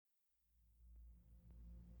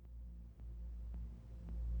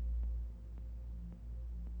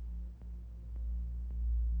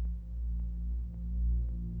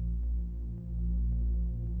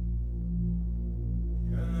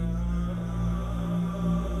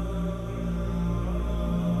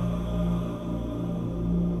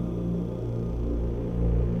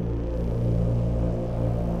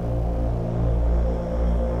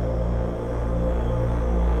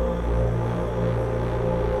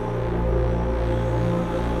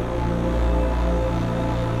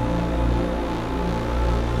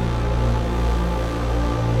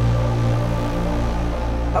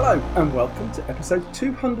and welcome to episode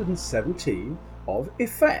 217 of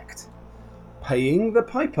Effect, Paying the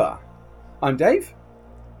Piper. I'm Dave.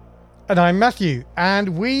 And I'm Matthew,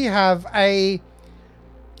 and we have a,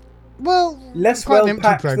 less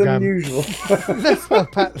well-packed than usual. Less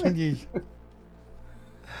well-packed than usual.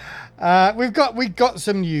 We've got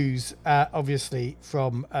some news, obviously,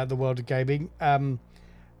 from the world of gaming,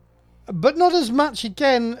 but not as much.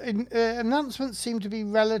 Again, announcements seem to be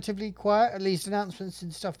relatively quiet, at least announcements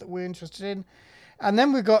in stuff that we're interested in. And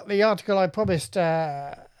then we've got the article I promised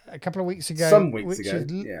a couple of weeks ago.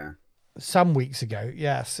 Some weeks ago,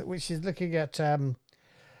 yes, which is looking at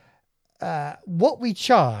what we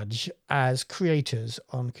charge as creators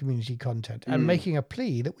on community content and making a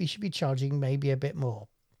plea that we should be charging maybe a bit more.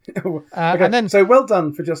 Okay. And then, so well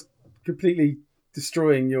done for just completely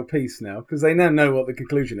destroying your piece now, because they now know what the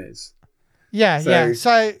conclusion is. Yeah.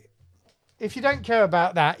 So if you don't care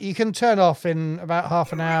about that, you can turn off in about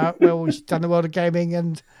half an hour. Well, we've done the world of gaming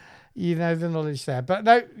and you know the knowledge there. But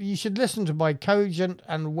no, you should listen to my cogent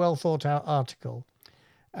and well thought out article.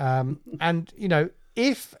 And, you know,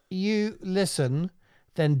 if you listen,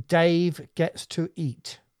 then Dave gets to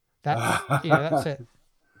eat. That's it.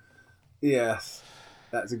 Yes,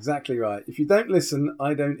 that's exactly right. If you don't listen,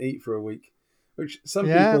 I don't eat for a week, which some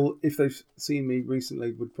people, if they've seen me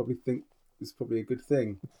recently, would probably think is probably a good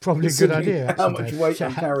thing. Probably a good idea. How much weight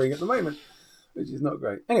I'm carrying at the moment, which is not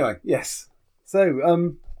great. Anyway, yes.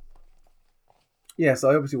 So, yes,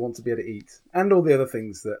 I obviously want to be able to eat and all the other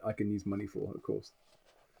things that I can use money for, of course.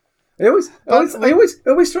 It always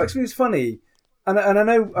strikes me as funny, and I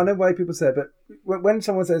know why people say it, but when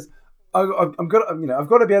someone says, I've got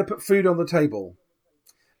to be able to put food on the table,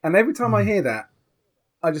 and every time I hear that,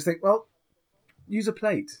 I just think, well, use a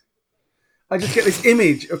plate. I just get this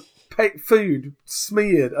image of food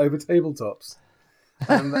smeared over tabletops.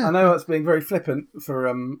 And I know that's being very flippant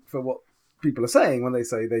for what people are saying when they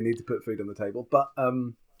say they need to put food on the table, but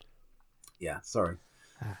sorry.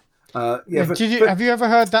 Have you ever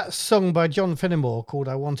heard that song by John Finnemore called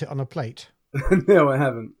 "I Want It on a Plate"? No, I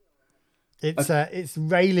haven't. It's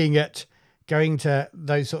railing at going to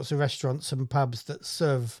those sorts of restaurants and pubs that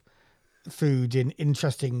serve food in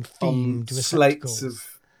interesting themed receptacles. Slates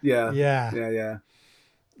of yeah.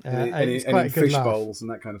 It's quite a good fish laugh. bowls and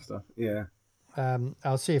that kind of stuff. Yeah.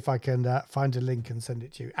 I'll see if I can find a link and send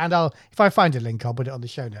it to you. And if I find a link, I'll put it on the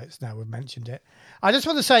show notes now we've mentioned it. I just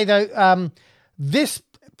want to say, though, this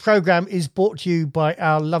program is brought to you by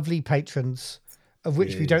our lovely patrons, of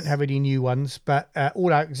which we don't have any new ones, but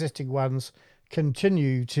all our existing ones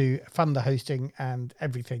continue to fund the hosting and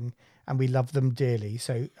everything, and we love them dearly.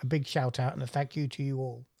 So a big shout out and a thank you to you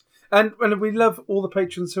all. And we love all the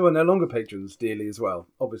patrons who are no longer patrons dearly as well,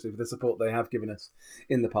 obviously, for the support they have given us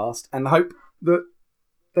in the past, and hope that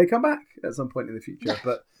they come back at some point in the future.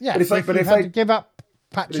 But if they give up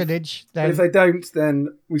patronage, but if they don't,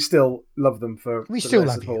 then we still love them for still their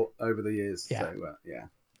love support over the years. Yeah. So,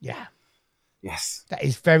 yes, that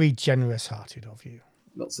is very generous-hearted of you.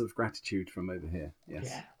 Lots of gratitude from over here. Yes.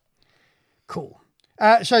 Yeah. Cool.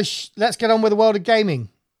 So let's get on with the world of gaming.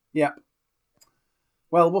 Yeah.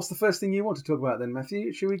 Well, what's the first thing you want to talk about then,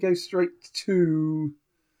 Matthew? Should we go straight to...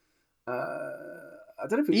 I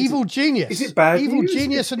don't know if Evil Genius. Is it bad Evil news?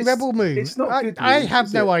 Genius and Rebel Moon. It's not good news, I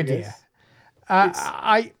have no idea.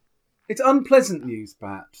 It's unpleasant news,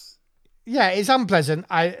 perhaps. Yeah, it's unpleasant.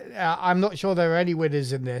 I'm not sure there are any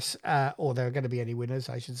winners in this, or there are going to be any winners,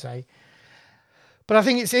 I should say. But I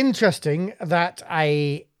think it's interesting that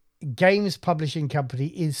a games publishing company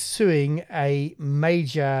is suing a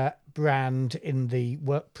major brand in the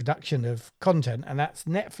production of content, and that's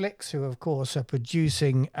Netflix, who of course are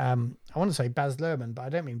producing I want to say Baz Luhrmann, but I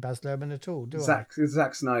don't mean Baz Luhrmann at all, do I? Zack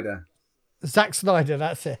Snyder. Zack Snyder,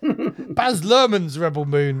 that's it. Baz Luhrmann's Rebel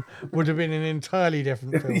Moon would have been an entirely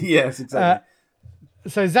different film. Yes, exactly.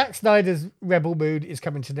 So Zack Snyder's Rebel Moon is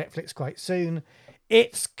coming to Netflix quite soon.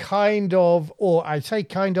 It's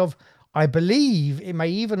I believe it may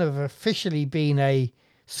even have officially been a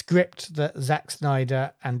script that Zack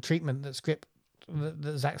Snyder and treatment that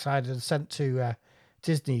Zack Snyder sent to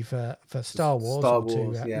Disney for Star Wars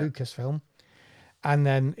Lucasfilm, and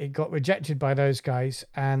then it got rejected by those guys,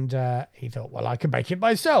 and he thought, well, I can make it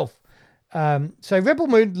myself. So Rebel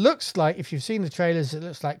Moon looks like, if you've seen the trailers, it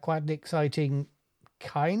looks like quite an exciting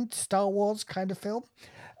Star Wars kind of film,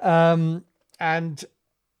 and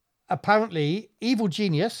apparently Evil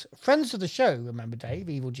Genius, friends of the show, remember Dave,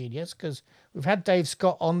 Evil Genius, because we've had Dave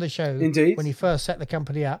Scott on the show. Indeed. When he first set the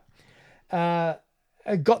company up, got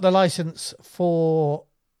the license for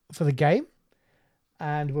the game,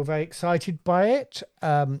 and we're very excited by it.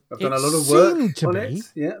 I've done a lot of work on it.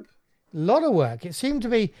 Yep. lot of work. It seemed to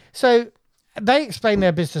be so. They explained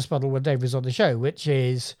their business model when Dave was on the show, which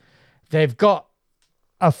is they've got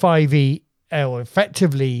a 5e or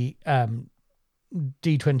effectively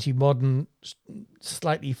D20 modern,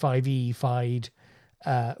 slightly 5e-fied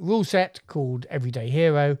rule set called Everyday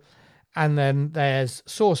Hero. And then there's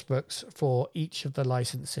source books for each of the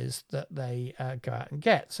licenses that they go out and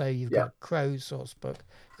get. So you've got a Crow source book,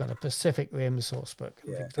 you've got a Pacific Rim source book.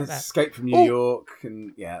 Yeah, like Escape from New York,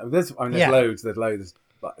 and there's loads. There's loads.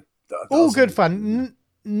 Like, all good fun.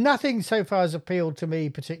 Nothing so far has appealed to me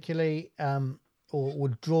particularly, or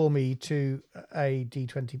would draw me to a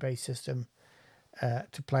D20 based system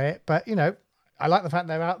to play it. But I like the fact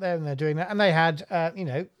they're out there and they're doing that. And they had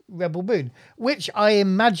Rebel Moon, which I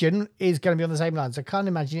imagine is going to be on the same lines. I can't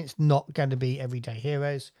imagine it's not going to be Everyday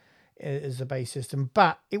Heroes as the base system.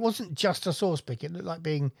 But it wasn't just a source book. It looked like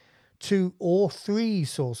being 2 or 3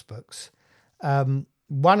 source books. One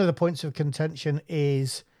of the points of contention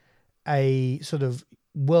is a sort of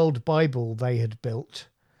world Bible they had built.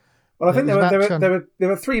 Well, I think there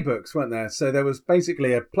were 3 books, weren't there? So there was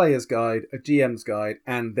basically a player's guide, a GM's guide,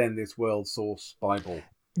 and then this world source Bible.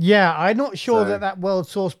 Yeah, I'm not sure that world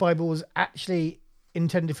source Bible was actually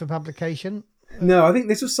intended for publication. No, I think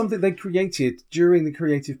this was something they created during the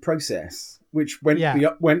creative process, which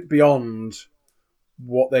went beyond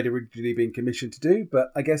what they'd originally been commissioned to do.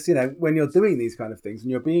 But I guess, when you're doing these kind of things and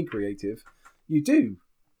you're being creative, you do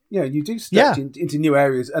stretch into new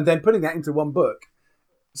areas, and then putting that into one book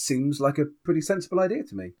seems like a pretty sensible idea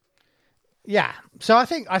to me. Yeah, so I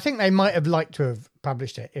think they might have liked to have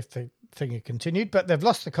published it if the thing had continued, but they've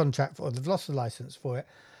lost the contract they've lost the license for it.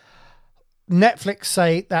 Netflix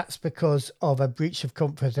say that's because of a breach of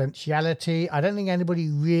confidentiality. I don't think anybody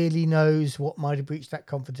really knows what might have breached that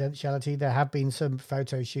confidentiality. There have been some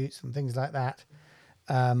photo shoots and things like that,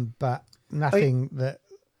 but nothing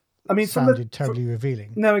sounded totally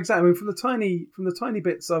revealing. No, exactly. I mean, from the tiny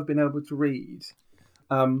bits I've been able to read,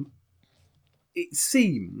 it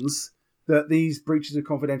seems that these breaches of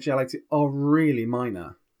confidentiality are really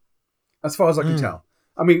minor, as far as I can tell.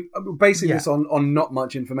 I mean, basing this on not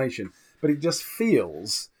much information, but it just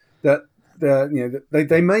feels that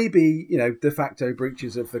they may be de facto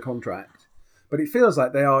breaches of the contract, but it feels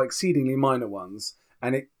like they are exceedingly minor ones,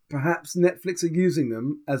 and perhaps Netflix are using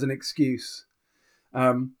them as an excuse,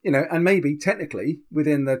 and maybe technically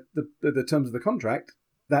within the terms of the contract,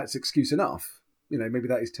 that's excuse enough. Maybe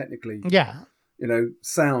that is technically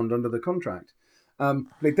sound under the contract. But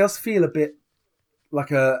it does feel a bit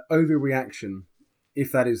like a overreaction,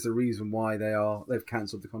 if that is the reason why they've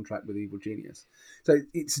cancelled the contract with Evil Genius. So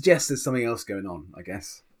it suggests there's something else going on, I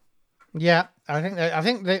guess. Yeah, I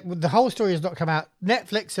think the whole story has not come out.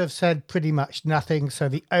 Netflix have said pretty much nothing. So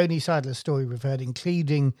the only side of the story we've heard,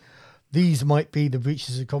 including these might be the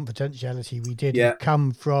breaches of confidentiality we did,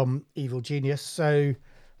 come from Evil Genius. So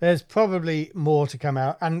there's probably more to come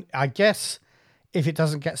out, and I guess if it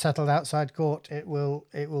doesn't get settled outside court, it will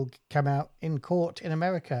come out in court in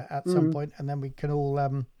America at some point, and then we can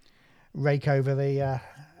all rake over the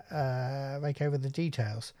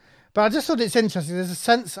details. But I just thought it's interesting. There's a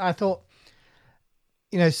sense I thought,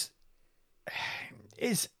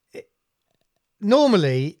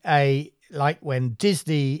 normally like when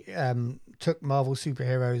Disney took Marvel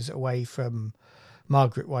superheroes away from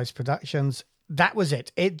Margaret Weis Productions, that was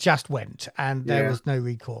it. It just went, and there was no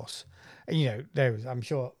recourse. I'm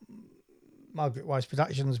sure Margaret Weis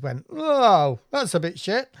Productions went, oh, that's a bit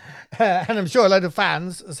shit. And I'm sure a load of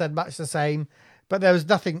fans said much the same, but there was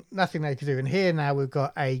nothing they could do. And here now we've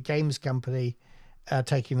got a games company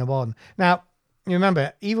taking them on. Now, you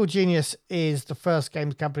remember, Evil Genius is the first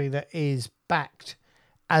games company that is backed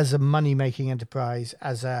as a money-making enterprise,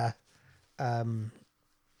 as a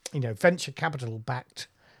venture capital backed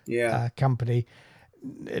company.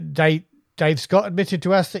 Dave Scott admitted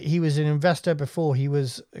to us that he was an investor before he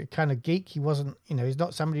was a kind of geek. He wasn't, he's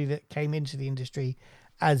not somebody that came into the industry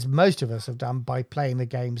as most of us have done by playing the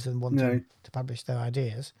games and wanting to publish their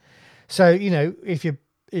ideas. So, if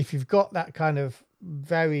you've got that kind of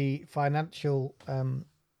very financial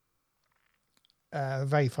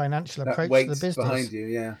approach to the business behind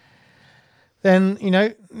you, then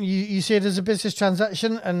you see it as a business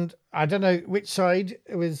transaction, and I don't know which side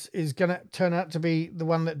is going to turn out to be the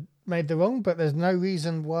one that made the wrong, but there's no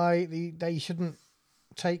reason why they shouldn't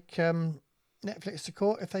take Netflix to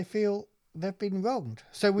court if they feel they've been wronged.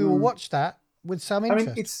 So we will watch that with some interest.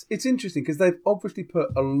 I mean, it's interesting because they've obviously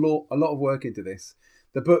put a lot of work into this.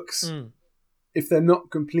 The books, if they're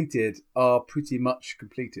not completed, are pretty much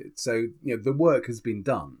completed. So the work has been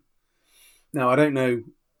done. Now I don't know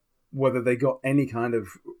whether they got any kind of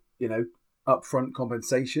upfront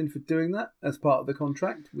compensation for doing that as part of the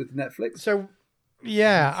contract with Netflix. So,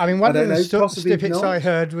 yeah, I mean, one of the snippets not. I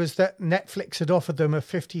heard was that Netflix had offered them a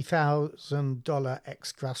 $50,000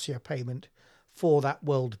 ex gratia payment for that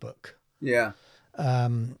World Book. Yeah.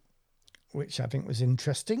 Which I think was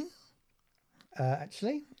interesting,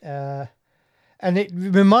 actually. And it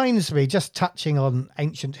reminds me, just touching on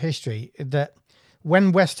ancient history, that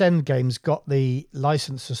when West End Games got the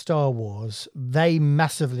license for Star Wars, they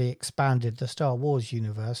massively expanded the Star Wars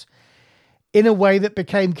universe in a way that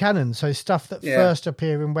became canon. So stuff that first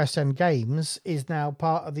appeared in West End Games is now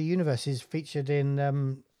part of the universe, is featured in,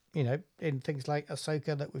 in things like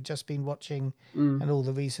Ahsoka that we've just been watching and all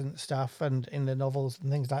the recent stuff, and in the novels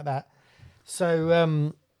and things like that.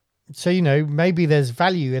 So, maybe there's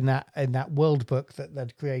value in that world book that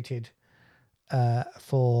they'd created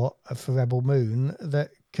for Rebel Moon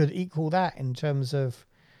that could equal that in terms of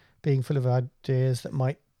being full of ideas that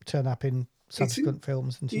might turn up in subsequent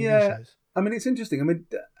films and TV shows. I mean, it's interesting. I mean,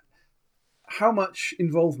 how much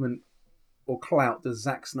involvement or clout does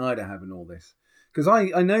Zack Snyder have in all this? Because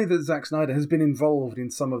I know that Zack Snyder has been involved in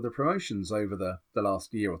some of the promotions over the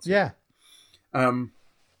last year or two. Yeah.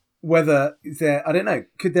 Whether there, I don't know,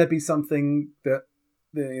 could there be something that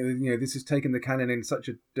this has taken the canon in such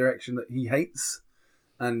a direction that he hates,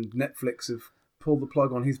 and Netflix have pulled the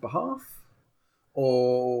plug on his behalf,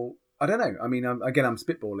 or I don't know. I mean, I'm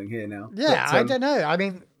spitballing here now. Yeah, but, I don't know. I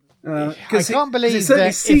mean, I can't believe it certainly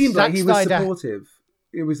that seemed like Zack he was Snyder... supportive.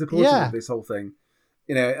 He was supportive of this whole thing,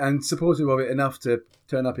 and supportive of it enough to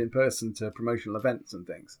turn up in person to promotional events and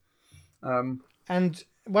things. And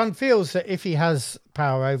one feels that if he has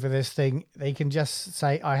power over this thing, they can just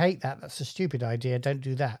say, "I hate that. That's a stupid idea. Don't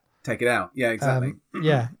do that. Take it out." Yeah, exactly.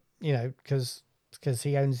 Because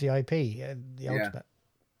he owns the IP, the ultimate.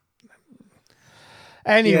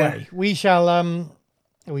 Anyway, we shall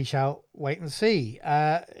wait and see.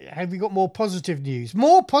 Have we got more positive news?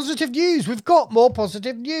 More positive news. We've got more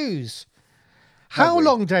positive news. How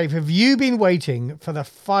long, Dave, have you been waiting for the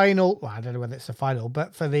final? Well, I don't know whether it's the final,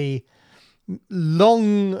 but for the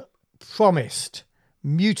long promised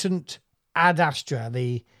Mutant Ad Astra,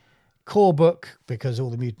 the core book, because all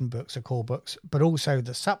the mutant books are core books, but also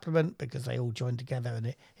the supplement, because they all join together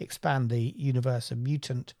and expand the universe of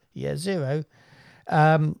Mutant Year Zero.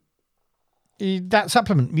 That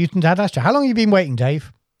supplement, Mutant Ad Astra. How long have you been waiting,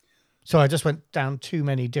 Dave? Sorry, I just went down too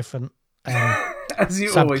many different as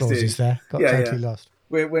you always do. There. Got totally lost.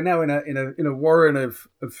 We're now in a warren of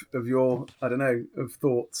your, I don't know, of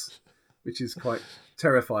thoughts, which is quite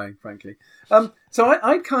terrifying, frankly. So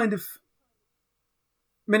I kind of,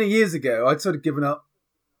 many years ago, I'd sort of given up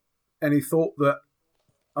any thought that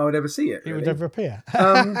I would ever see it. It would ever appear.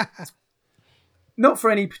 Not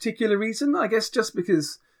for any particular reason, I guess, just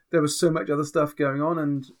because there was so much other stuff going on,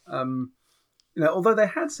 and although they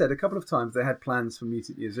had said a couple of times they had plans for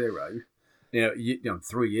Mutant Year Zero,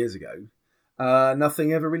 3 years ago,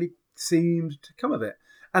 nothing ever really seemed to come of it.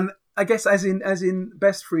 And I guess as in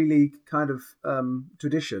best free league kind of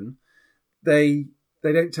tradition, they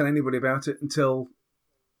don't tell anybody about it until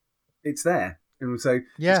it's there, and so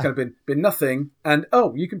it's kind of been nothing. And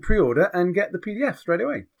you can pre-order and get the PDF straight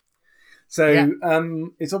away. So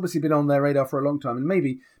it's obviously been on their radar for a long time, and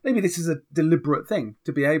maybe this is a deliberate thing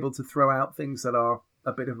to be able to throw out things that are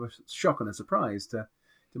a bit of a shock and a surprise to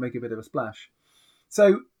make a bit of a splash.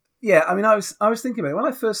 So yeah, I mean, I was thinking about it when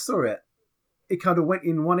I first saw it. It kind of went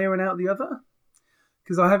in one ear and out the other,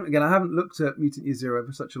 because I haven't looked at Mutant Year Zero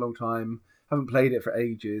for such a long time, haven't played it for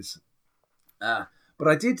ages, but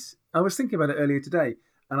I was thinking about it earlier today,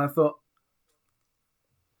 and I thought,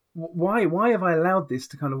 why have I allowed this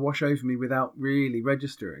to kind of wash over me without really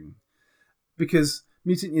registering? Because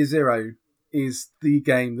Mutant Year Zero is the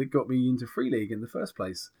game that got me into Free League in the first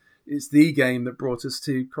place. It's the game that brought us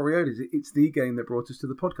to Coriolis. It's the game that brought us to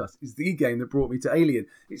the podcast. It's the game that brought me to Alien.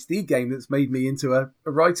 It's the game that's made me into a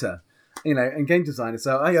writer, and game designer.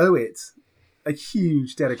 So I owe it a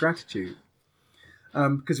huge debt of gratitude.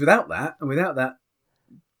 Because without that, and without that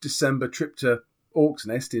December trip to Orcs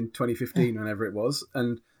Nest in 2015, whenever it was,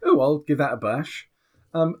 and I'll give that a bash,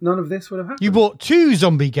 none of this would have happened. You bought 2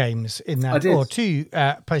 zombie games in that, I did. Or 2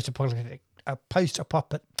 post-apocalyptic.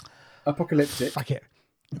 Apocalyptic. Fuck it.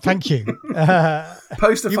 Thank you.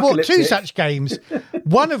 Post-apocalyptic. You bought 2 such games.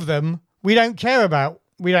 One of them we don't care about.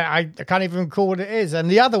 I can't even recall what it is, and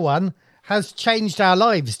the other one has changed our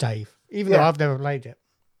lives, Dave. Even though I've never played it.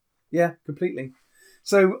 Yeah, completely.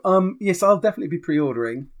 So yes, I'll definitely be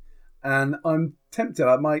pre-ordering, and I'm tempted.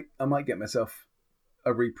 I might get myself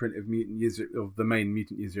a reprint of the main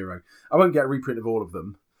Mutant Year Zero. I won't get a reprint of all of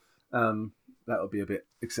them. That'll be a bit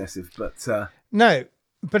excessive, but no.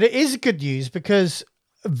 But it is good news because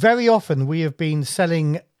very often we have been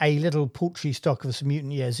selling a little paltry stock of some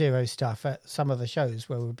Mutant Year Zero stuff at some of the shows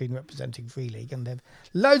where we've been representing Free League, and then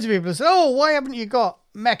loads of people have said, "Oh, why haven't you got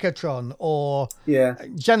Mechatron or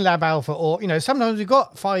GenLab Alpha?" Or sometimes we've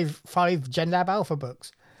got five GenLab Alpha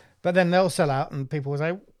books, but then they'll sell out, and people will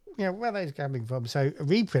say, "Where are those coming from?" So a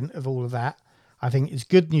reprint of all of that, I think, is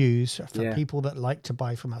good news for people that like to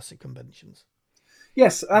buy from us at conventions.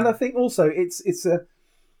 Yes, and I think also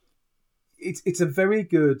it's a very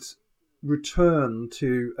good return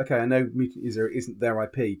to, okay, I know Mutant Year Zero isn't their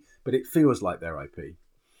IP, but it feels like their IP.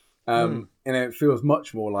 It feels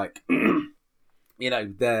much more like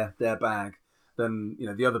their bag than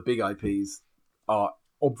the other big IPs are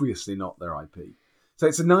obviously not their IP. So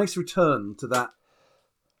it's a nice return to that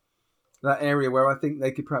area where I think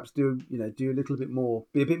they could perhaps do a little bit more,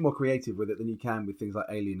 be a bit more creative with it than you can with things like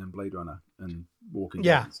Alien and Blade Runner and Walking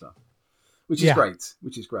Dead and stuff. Which is great.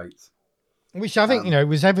 Which I think,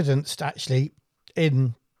 was evidenced actually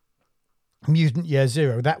in Mutant Year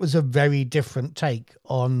Zero. That was a very different take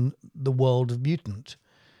on the world of Mutant,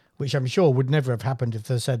 which I'm sure would never have happened if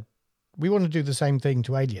they said, we want to do the same thing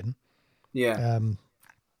to Alien. Yeah.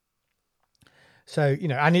 So,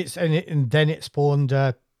 and then it spawned,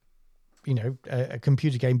 a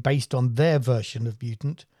computer game based on their version of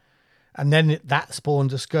Mutant. And then that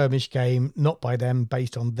spawned a skirmish game, not by them,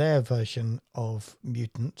 based on their version of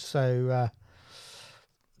Mutant. So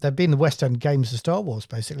they've been the West End games of Star Wars,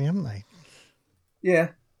 basically, haven't they? Yeah.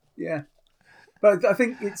 But I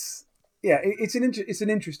think it's an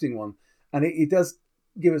interesting one, and it does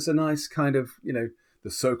give us a nice kind of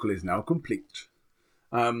the circle is now complete.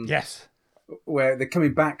 Yes, where they're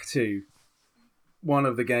coming back to one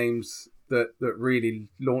of the games that really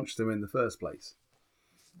launched them in the first place.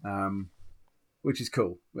 Which is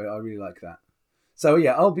cool. I really like that. So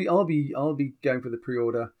yeah, I'll be going for the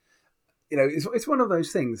pre-order. It's one of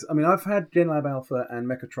those things. I mean, I've had GenLab Alpha and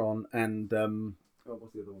Mechatron and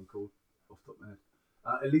what's the other one called? Off the top of my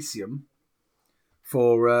head, Elysium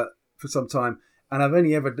for some time, and I've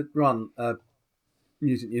only ever run a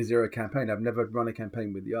Mutant Year Zero campaign. I've never run a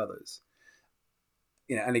campaign with the others.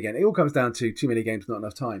 And again, it all comes down to too many games, not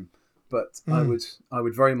enough time. But I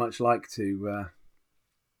would very much like to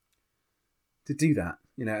do that,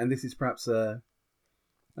 and this is perhaps a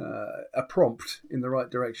prompt in the right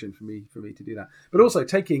direction for me to do that. But also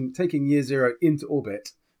taking Year Zero into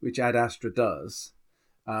orbit, which Ad Astra does.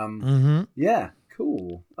 Yeah,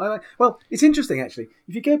 cool. Well, it's interesting actually.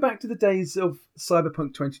 If you go back to the days of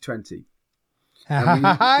Cyberpunk 2020.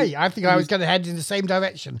 I think I was going to head in the same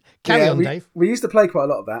direction. Carry on, Dave. We used to play quite a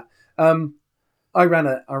lot of that. I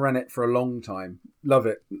ran it for a long time. Love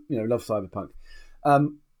it. Love Cyberpunk.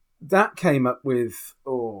 That came up with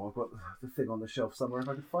I've got the thing on the shelf somewhere if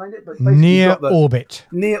I can find it. But Near Orbit.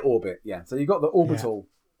 Near Orbit, yeah. So you got the orbital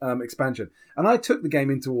expansion, and I took the game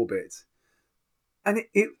into orbit, and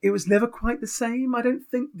it was never quite the same. I don't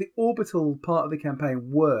think the orbital part of the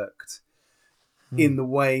campaign worked in the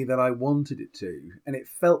way that I wanted it to, and it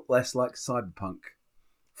felt less like Cyberpunk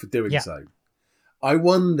for doing so. I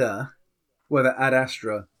wonder whether Ad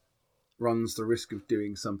Astra runs the risk of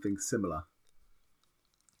doing something similar.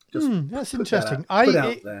 That's interesting.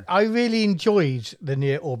 I really enjoyed the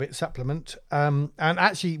Near Orbit supplement, and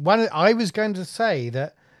actually, I was going to say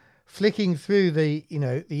that flicking through the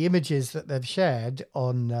images that they've shared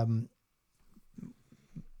on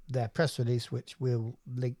their press release, which we'll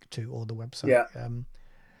link to, or the website.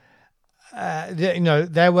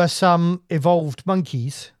 There were some evolved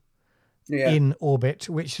monkeys in orbit,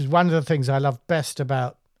 which is one of the things I love best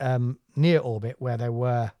about Near Orbit, where there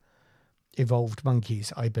were evolved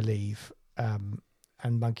monkeys, I believe, and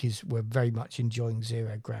monkeys were very much enjoying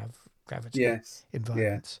zero gravity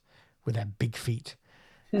environments with their big feet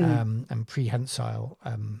and prehensile.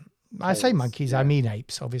 I say monkeys, I mean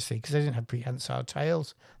apes, obviously, because they didn't have prehensile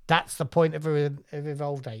tails. That's the point of an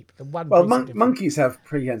evolved ape. Monkeys have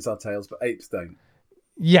prehensile tails, but apes don't.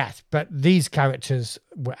 Yes, but these characters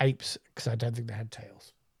were apes because I don't think they had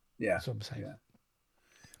tails. Yeah, that's what I'm saying. Yeah.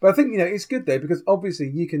 But I think it's good though, because obviously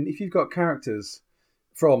you can, if you've got characters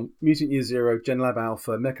from Mutant Year Zero, GenLab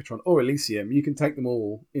Alpha, Mechatron, or Elysium, you can take them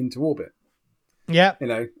all into orbit. Yeah,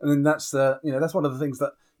 and then that's that's one of the things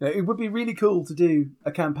that it would be really cool to do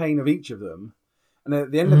a campaign of each of them, and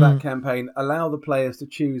at the end of that campaign, allow the players to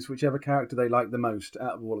choose whichever character they like the most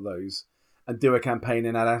out of all of those, and do a campaign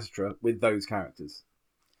in Ad Astra with those characters.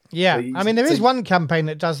 Yeah, so there is one campaign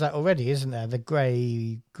that does that already, isn't there? The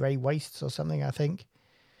Grey Wastes or something, I think,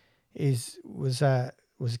 was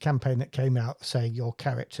was a campaign that came out saying your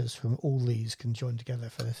characters from all these can join together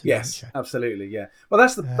for this Yes, adventure. absolutely, yeah. Well,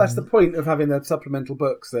 that's the point of having the supplemental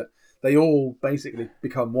books, that they all basically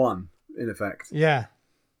become one, in effect. Yeah.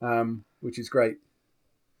 Which is great.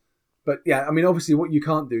 But yeah, I mean, obviously what you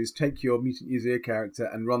can't do is take your Mutant Year Zero character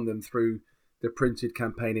and run them through the printed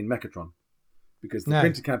campaign in Mechatron. Because the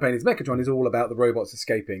printed campaign in Mechatron is all about the robots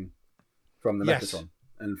escaping from the Mechatron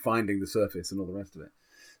and finding the surface and all the rest of it.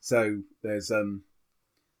 So there's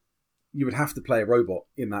you would have to play a robot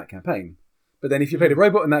in that campaign. But then if you played a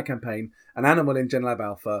robot in that campaign, an animal in GenLab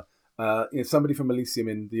Alpha, somebody from Elysium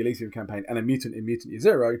in the Elysium campaign, and a mutant in Mutant Year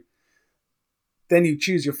Zero, then you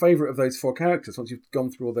choose your favourite of those 4 characters once you've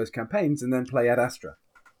gone through all those campaigns, and then play Ad Astra.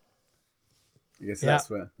 I guess that's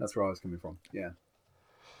where I was coming from. Yeah.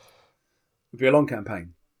 It'd be a long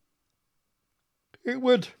campaign. It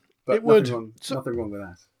would. But it would. Nothing wrong with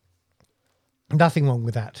that. Nothing wrong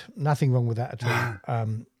with that. Nothing wrong with that at all.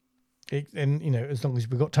 And as long as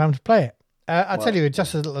we've got time to play it. I'll tell you,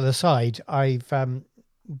 just a little aside, I've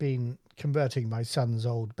been converting my son's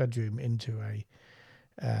old bedroom into a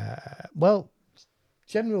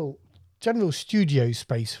general studio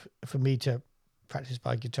space for me to practice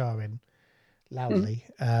my guitar in loudly,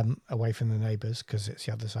 away from the neighbours, because it's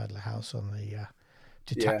the other side of the house on the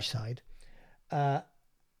detached side.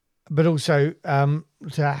 But also to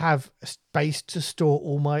have space to store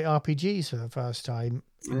all my RPGs for the first time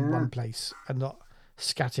in one place and not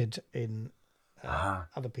scattered in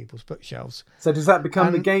other people's bookshelves. So does that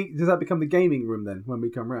become the gaming room then when we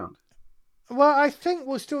come round? Well, I think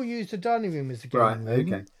we'll still use the dining room as the gaming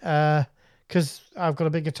room. Okay. Because I've got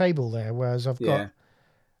a bigger table there, whereas I've got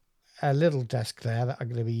a little desk there that I'm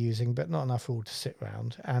going to be using, but not enough room to sit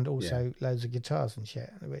around, and also loads of guitars and shit,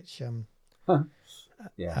 which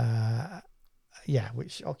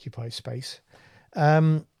which occupies space.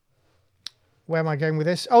 Where am I going with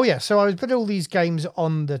this? Oh yeah, so I was putting all these games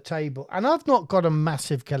on the table, and I've not got a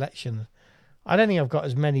massive collection. I don't think I've got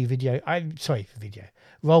as many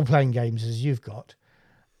role-playing games as you've got.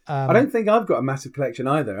 I don't think I've got a massive collection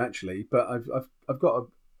either, actually, but I've got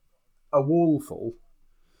a wall full.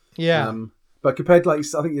 Yeah. But compared to, like,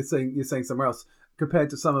 I think you're saying somewhere else,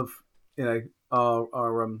 compared to some of our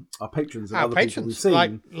patrons and other people we've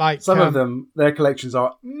seen, like some of them, their collections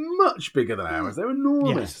are much bigger than ours. They're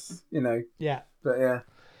enormous. Yes. Yeah.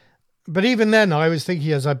 But even then, I was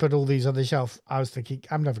thinking, as I put all these on the shelf, I was thinking,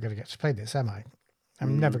 I'm never going to get to play this, am I?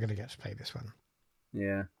 I'm never going to get to play this one.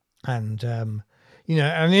 Yeah. And and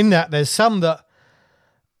in that, there's some that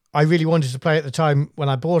I really wanted to play at the time when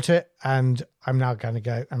I bought it, and I'm now going to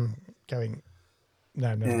go. I'm going. No,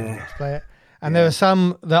 I'm never going to get to play it. And there are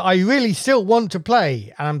some that I really still want to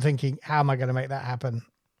play, and I'm thinking, how am I going to make that happen?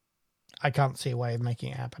 I can't see a way of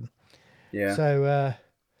making it happen. Yeah.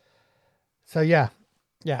 So yeah.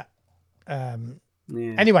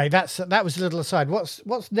 Anyway, that was a little aside.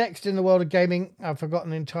 What's next in the world of gaming? I've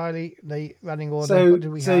forgotten entirely the running order. So, what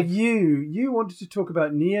do we have? you wanted to talk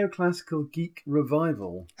about Neoclassical Geek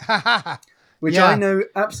Revival, which I know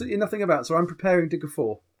absolutely nothing about, so I'm preparing to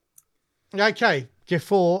guffaw. Okay,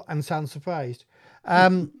 guffaw and sound surprised.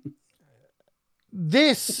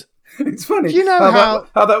 This. It's funny. Do you know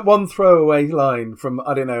how that one throwaway line from,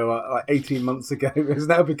 I don't know, like 18 months ago has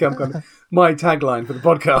now become kind of my tagline for the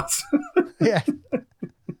podcast. Yeah.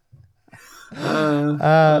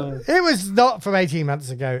 It was not from 18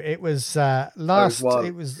 months ago. It was last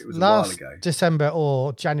December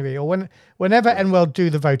or January, or whenever NWorld do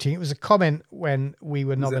the voting. It was a comment when we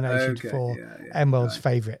were nominated for NWorld's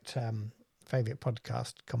favourite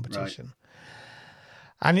podcast competition. Right.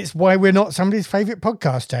 And it's why we're not somebody's favourite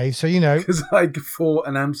podcast, Dave. So, because I guffaw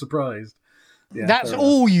and am surprised. Yeah, that's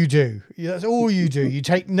all you do. That's all you do. You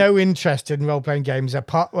take no interest in role-playing games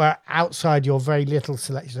outside your very little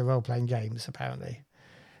selection of role-playing games, apparently.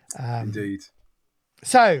 Indeed.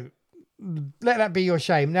 So, let that be your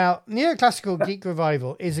shame. Now, Neoclassical Geek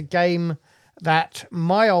Revival is a game that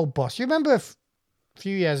my old boss... You remember a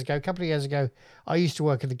couple of years ago, I used to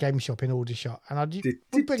work at the game shop in Aldershot, and I'd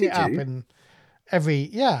bring it up in every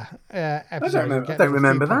episode. I don't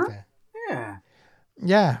remember that. Yeah.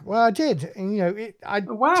 Yeah, well, I did. And, I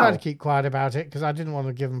tried to keep quiet about it because I didn't want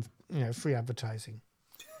to give them, free advertising.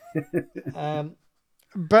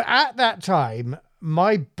 But at that time,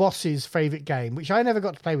 my boss's favourite game, which I never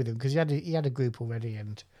got to play with him because he had a group already,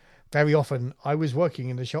 and very often I was working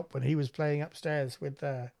in the shop when he was playing upstairs with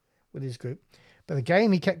his group. But the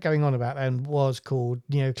game he kept going on about then was called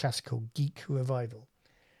Neoclassical Geek Revival.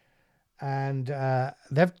 And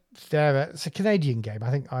it's a Canadian game.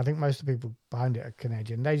 I think most of the people behind it are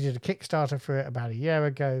Canadian. They did a Kickstarter for it about a year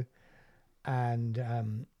ago, and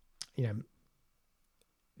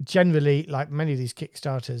generally, like many of these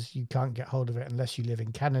Kickstarters, you can't get hold of it unless you live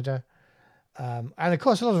in Canada. And of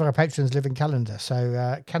course, a lot of our patrons live in Canada.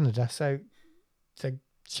 So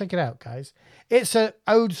check it out, guys. It's an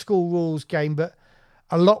old school rules game, but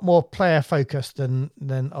a lot more player focused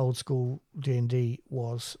than old school D&D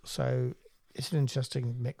was. So it's an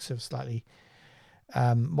interesting mix of slightly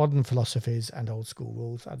modern philosophies and old school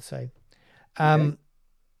rules, I'd say.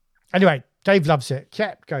 Anyway, Dave loves it,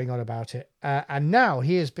 kept going on about it. And now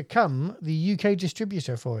he has become the UK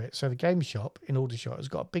distributor for it. So the game shop in Aldershot has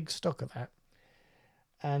got a big stock of that.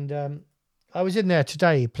 And I was in there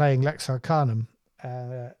today playing Lex Arcanum,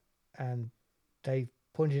 and Dave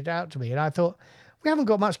pointed it out to me. And I thought, we haven't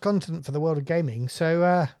got much content for the world of gaming.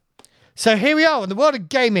 So here we are in the world of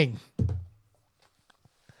gaming.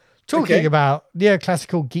 Talking about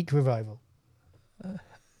neoclassical geek revival.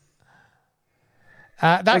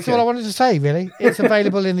 That's all I wanted to say, really. It's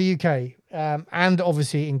available in the UK and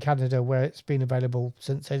obviously in Canada, where it's been available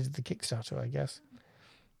since they did the Kickstarter, I guess.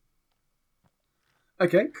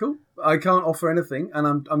 Okay, cool. I can't offer anything,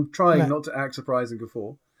 and I'm trying not to act surprised and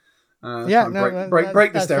guffaw.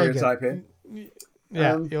 Break the stereotype here.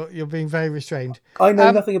 Yeah, you're being very restrained. I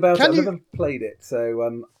know nothing about it. I've never played it,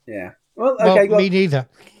 so yeah. Well, okay. Me neither.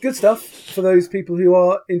 Good stuff for those people who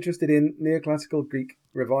are interested in neoclassical Greek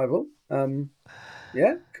revival.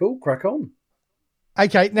 Yeah, cool. Crack on.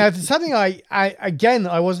 Okay, now something I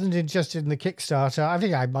wasn't interested in the Kickstarter. I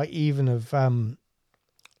think I might even have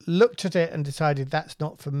looked at it and decided that's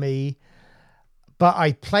not for me. But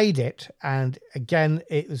I played it, and again,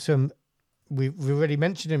 it was we've already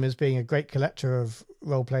mentioned him as being a great collector of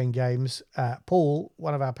role-playing games. Paul,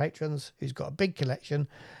 one of our patrons, who's got a big collection,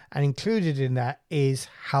 and included in that is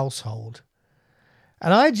Household.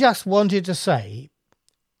 And I just wanted to say,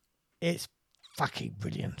 it's fucking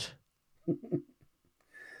brilliant.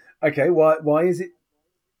 Okay, why is it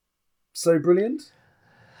so brilliant?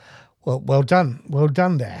 Well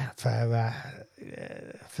done there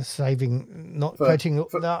for saving, quoting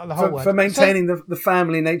the whole word. For maintaining the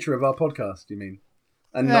family nature of our podcast, you mean?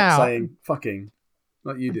 And not saying fucking,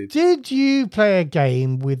 like you did. Did you play a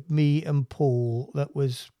game with me and Paul that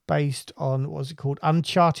was based on, what was it called?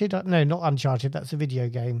 Uncharted? No, not Uncharted. That's a video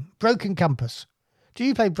game. Broken Compass. Do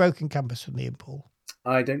you play Broken Compass with me and Paul?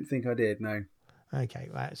 I don't think I did, no. Okay,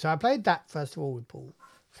 right. So I played that first of all with Paul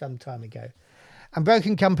some time ago. And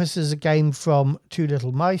Broken Compass is a game from Two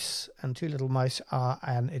Little Mice, and Two Little Mice are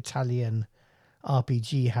an Italian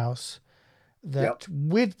RPG house that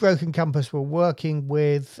with Broken Compass were working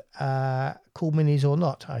with Cool Minis or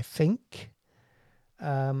Not, I think.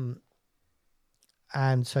 And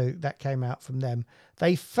so that came out from them.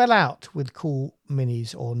 They fell out with Cool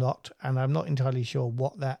Minis or Not, and I'm not entirely sure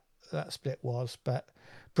what that split was, but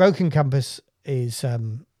Broken Compass is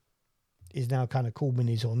now kind of Cool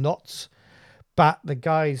Minis or Nots. But the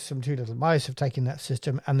guys from Two Little Mice have taken that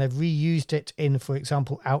system and they've reused it in, for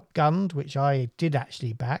example, Outgunned, which I did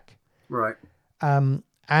actually back. Right. And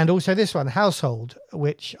also this one, Household,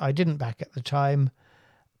 which I didn't back at the time.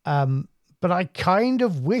 But I kind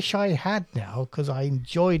of wish I had now because I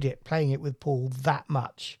enjoyed it playing it with Paul that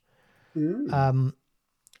much. And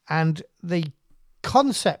the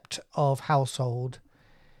concept of Household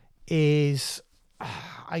is,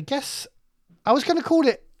 I guess, I was going to call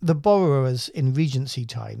it The Borrowers in Regency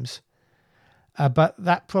times, but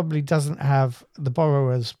that probably doesn't have, The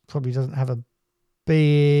Borrowers probably doesn't have a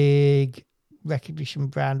big recognition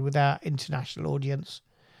brand with our international audience.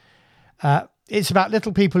 It's about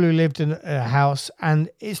little people who lived in a house, and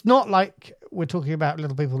it's not like we're talking about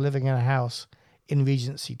little people living in a house in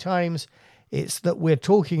Regency times. It's that we're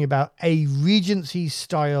talking about a Regency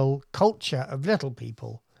style culture of little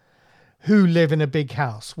people who live in a big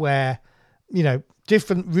house where, you know,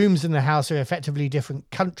 different rooms in the house are effectively different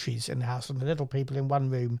countries in the house, and the little people in one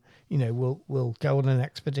room, you know, will go on an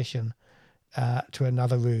expedition to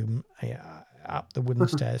another room, up the wooden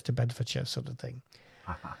stairs to Bedfordshire, sort of thing.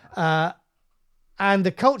 And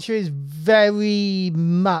the culture is very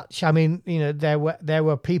much, I mean, you know, there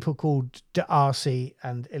were people called D'Arcy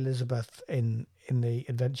and Elizabeth in the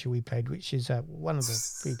adventure we played, which is one of the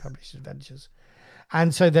pre-published adventures.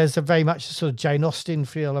 And so there's a very much sort of Jane Austen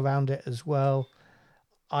feel around it as well.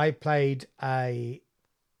 I played a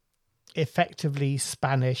effectively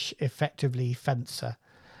Spanish, effectively fencer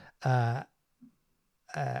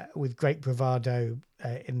with great bravado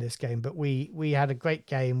in this game. But we had a great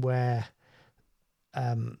game where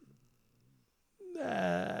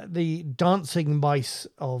the dancing mice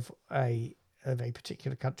of a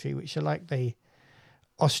particular country, which are like the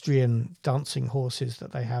Austrian dancing horses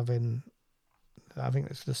that they have in, I think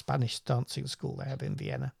it's the Spanish dancing school they have in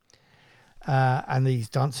Vienna. and these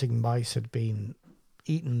dancing mice had been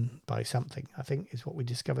eaten by something, I think is what we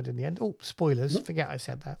discovered in the end. Oh, spoilers, forget I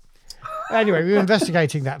said that. Anyway, we were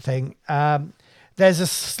investigating that thing. There's a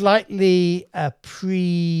slightly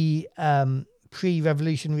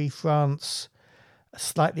pre-revolutionary France, a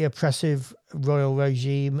slightly oppressive royal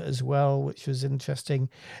regime as well, which was interesting.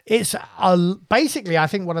 It's basically, I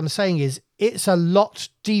think what I'm saying is it's a lot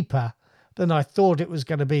deeper than I thought it was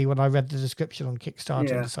going to be when I read the description on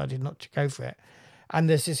Kickstarter and decided not to go for it. And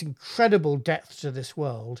there's this incredible depth to this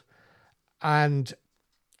world. And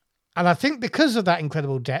I think because of that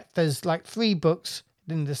incredible depth, there's like 3 books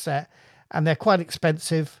in the set and they're quite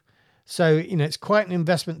expensive. So, it's quite an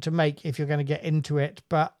investment to make if you're going to get into it.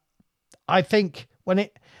 But I think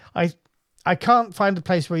I can't find a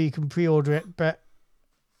place where you can pre-order it, but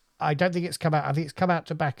I don't think it's come out. I think it's come out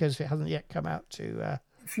to backers. It hasn't yet come out to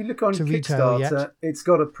if you look on Kickstarter, it's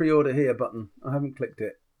got a pre-order here button. I haven't clicked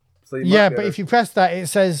it. So but if you press that, it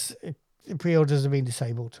says pre-orders have been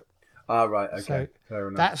disabled. Ah, right. Okay. So fair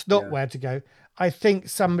enough. That's not where to go. I think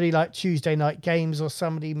somebody like Tuesday Night Games or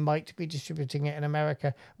somebody might be distributing it in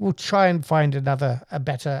America. We'll try and find a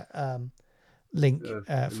better link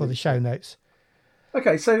for the show notes.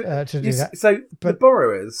 Okay, so to do that. So the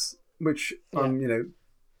borrowers, which I'm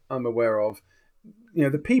aware of,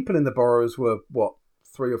 the people in the borrowers were what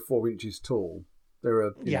 3 or 4 inches tall.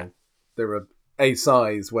 They're a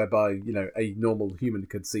size whereby a normal human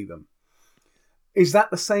could see them. Is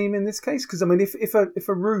that the same in this case? Because I mean, if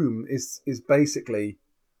a room is basically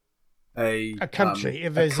a country,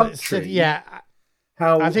 if there's a city,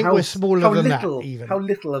 how I think we're smaller than little, that. Even how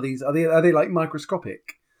little are these? Are they like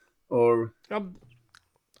microscopic, or?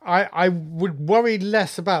 I would worry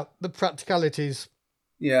less about the practicalities.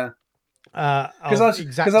 Yeah. Because I was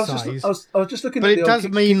just looking at the old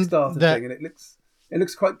Kickstarter thing, and it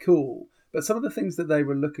looks quite cool. But some of the things that they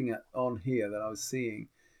were looking at on here that I was seeing,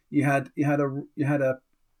 you had a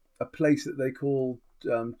place that they called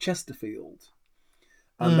Chesterfield,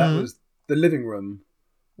 and that was the living room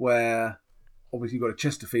where obviously you've got a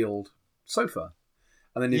Chesterfield sofa,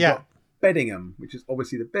 and then you've got Beddingham, which is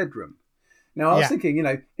obviously the bedroom. Now, I was thinking,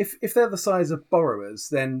 if they're the size of borrowers,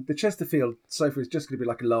 then the Chesterfield sofa is just going to be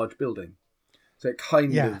like a large building. So it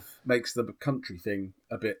kind of makes the country thing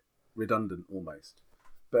a bit redundant almost.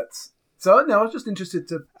 But, so, I was just interested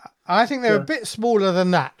to... I think they're a bit smaller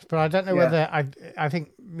than that, but I don't know whether... I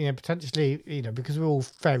think, potentially, because we're all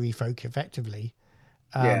fairy folk, effectively.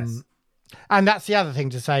 Yes. And that's the other thing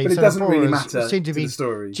to say. But it doesn't really matter seem to be the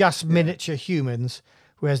story. Just miniature humans,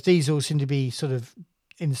 whereas these all seem to be sort of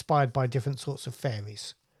inspired by different sorts of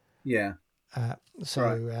fairies. Yeah.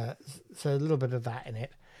 So a little bit of that in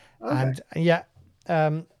it. Okay.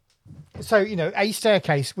 And so a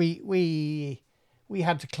staircase, we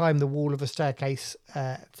had to climb the wall of a staircase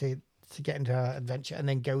to get into our adventure and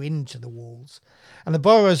then go into the walls. And the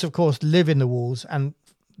borrowers, of course, live in the walls, and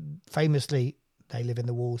famously they live in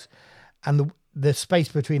the walls, and the space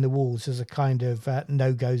between the walls is a kind of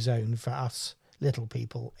no-go zone for us little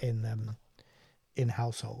people in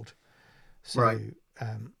household. So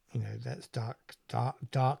that's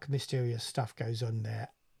dark mysterious stuff goes on there,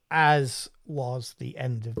 as was the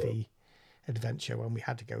end of the adventure when we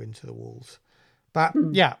had to go into the walls. But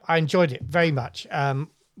I enjoyed it very much.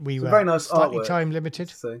 We were very nice slightly artwork, time limited.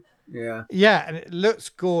 So, and it looks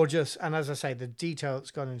gorgeous, and as I say, the detail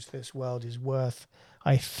that's gone into this world is worth,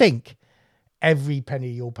 I think, every penny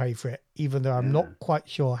you'll pay for it, even though I'm not quite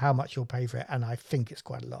sure how much you'll pay for it, and I think it's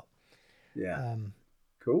quite a lot.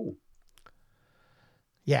 Cool.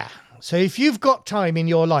 Yeah. So if you've got time in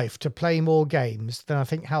your life to play more games, then I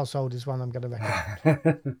think Household is one I'm going to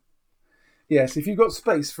recommend. Yes, if you've got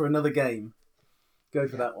space for another game, go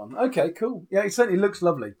for that one. Okay, cool. Yeah, it certainly looks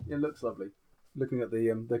lovely. It looks lovely. Looking at the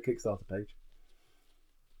Kickstarter page.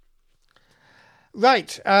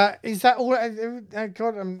 Right. Is that all?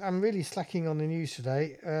 God, I'm really slacking on the news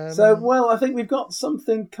today. I think we've got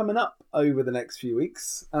something coming up over the next few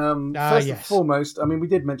weeks. First and foremost, I mean, we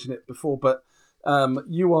did mention it before, but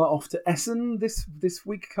you are off to Essen this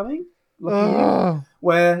week coming. Lucky you,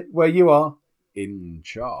 where you are in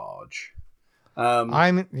charge.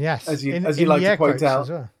 I'm as you like to point out.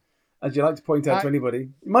 Well. As you like to point out to anybody,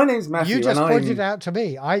 my name's Matthew. You just and pointed it out to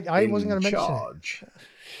me. I wasn't going to mention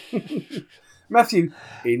it. Matthew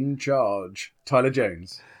in charge. Tyler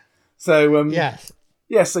Jones. So yes.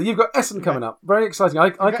 So you've got Essen coming up. Very exciting. I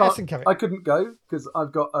couldn't go because I'm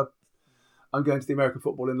going to the American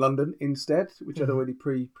football in London instead, which I'd already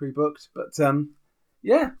pre-booked. But anything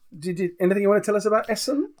you want to tell us about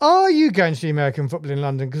Essen? Are you going to the American football in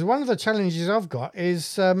London? Because one of the challenges I've got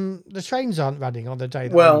is the trains aren't running on the day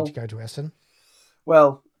that I need to go to Essen.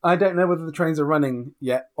 Well, I don't know whether the trains are running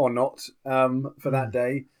yet or not for that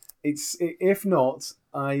day. If not,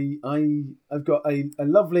 I've got a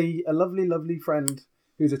lovely friend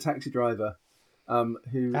who's a taxi driver.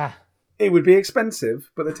 Who it would be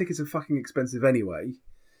expensive, but the tickets are fucking expensive anyway.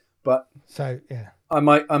 But so yeah, I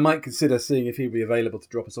might consider seeing if he'd be available to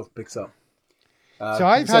drop us off and pick us up. So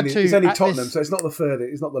I've had to. It's only Tottenham, so it's not the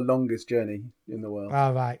furthest. It's not the longest journey in the world.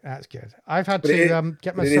 Oh right, that's good. I've had to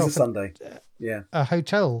get myself it is a Sunday. a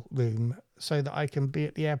hotel room so that I can be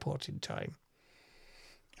at the airport in time.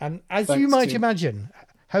 And as you might imagine,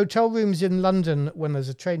 hotel rooms in London when there's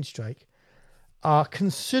a train strike are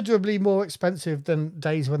considerably more expensive than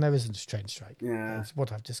days when there isn't a train strike. Yeah, that's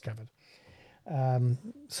what I've discovered.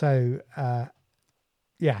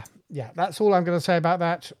 Yeah, that's all I'm going to say about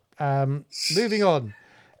that. Moving on.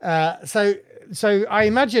 So I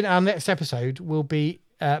imagine our next episode will be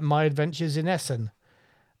my adventures in Essen.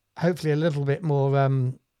 Hopefully, a little bit more.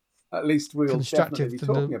 At least we'll definitely be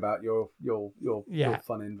talking about your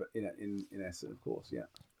fun in Essen, of course. Yeah.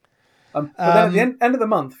 But then at the end of the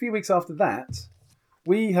month, a few weeks after that,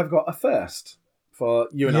 we have got a first for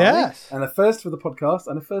you and I, and a first for the podcast,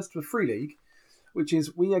 and a first for Free League, which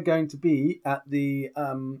is we are going to be at the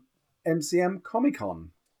MCM Comic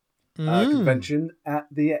Con convention at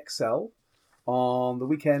the Excel on the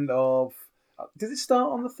weekend of. Does it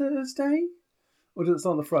start on the Thursday, or does it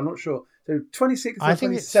start on the Friday? I'm not sure. So 26th or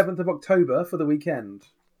 27th of October for the weekend.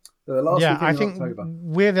 The last weekend I think of October.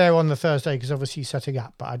 We're there on the Thursday because obviously setting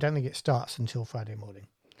up, but I don't think it starts until Friday morning.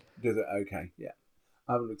 Does it? Okay, yeah.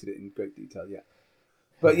 I haven't looked at it in great detail yet.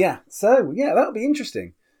 But that'll be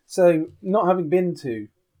interesting. So not having been to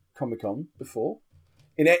Comic-Con before,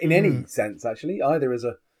 in any sense actually, either as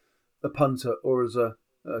a punter or as a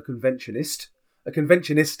conventionista,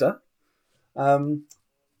 it'll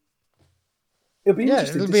be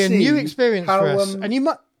interesting. It'll be a new experience for us, and you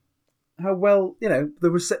might. How well,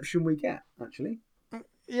 the reception we get, actually.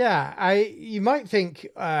 Yeah, you might think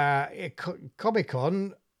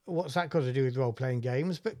Comic-Con, what's that got to do with role-playing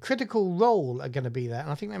games? But Critical Role are going to be there,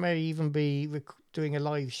 and I think they may even be doing a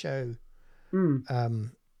live show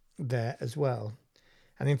there as well.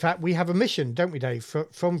 And in fact, we have a mission, don't we, Dave,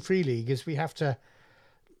 from Free League, is we have to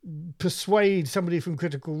persuade somebody from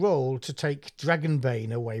Critical Role to take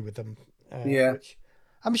Dragonbane away with them. Which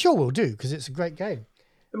I'm sure we'll do, because it's a great game.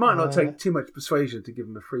 It might not take too much persuasion to give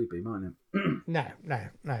them a freebie, might it? No.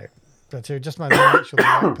 But it just might make sure the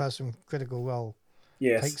right person from Critical Role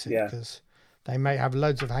takes it, because they may have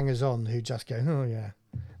loads of hangers-on who just go, oh, yeah.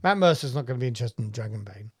 Matt Mercer's not going to be interested in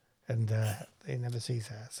Dragonbane, and he never sees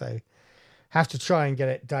her. So have to try and get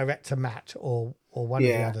it direct to Matt or one of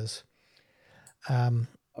the others. I'm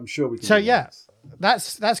sure we can. So,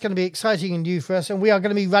 that's going to be exciting and new for us, and we are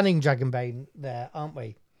going to be running Dragonbane there, aren't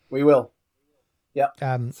we? We will. Yeah.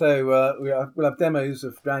 So we'll have demos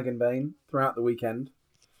of Dragonbane throughout the weekend.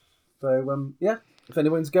 So if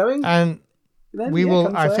anyone's going, and then, we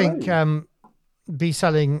will, I think, be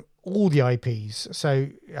selling all the IPs. So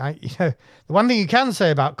the one thing you can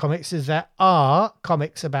say about comics is there are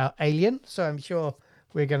comics about Alien. So I'm sure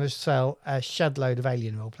we're going to sell a shed load of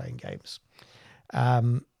Alien role playing games,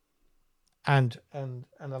 and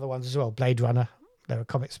other ones as well. Blade Runner. There are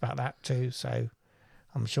comics about that too. So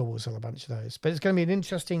I'm sure we'll sell a bunch of those. But it's going to be an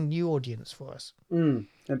interesting new audience for us.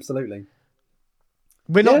 Absolutely.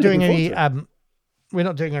 We're not doing any. We're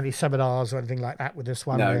not doing any seminars or anything like that with this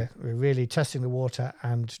one. No. We're really testing the water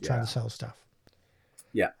and trying to sell stuff.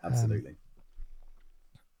 Yeah, absolutely.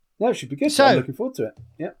 It should be good. So I'm looking forward to it.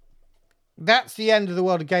 Yeah. That's the end of the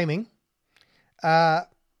world of gaming. Do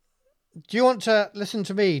you want to listen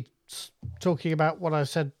to me talking about what I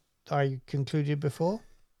said I concluded before?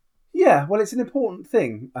 Yeah, well, it's an important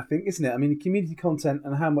thing, I think, isn't it? I mean, community content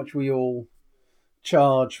and how much we all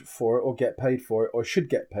charge for it or get paid for it or should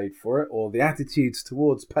get paid for it, or the attitudes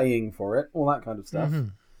towards paying for it, all that kind of stuff.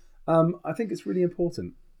 I think it's really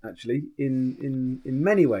important, actually, in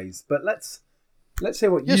many ways. But let's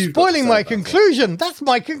hear what you're spoiling my conclusion. That's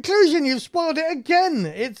my conclusion. You've spoiled it again.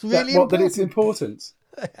 It's really important. That it's important.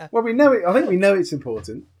 Well, we know it. I think we know it's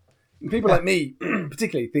important. People like me,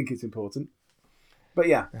 particularly, think it's important. But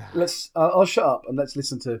I'll shut up and let's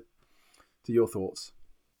listen to your thoughts.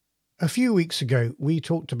 A few weeks ago, we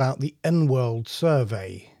talked about the N-World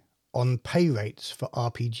survey on pay rates for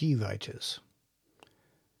RPG writers.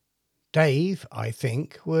 Dave, I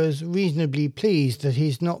think, was reasonably pleased that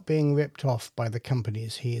he's not being ripped off by the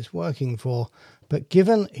companies he is working for, but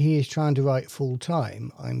given he is trying to write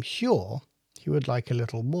full-time, I'm sure he would like a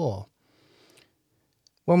little more.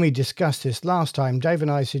 When we discussed this last time, Dave and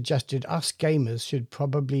I suggested us gamers should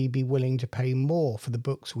probably be willing to pay more for the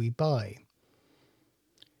books we buy.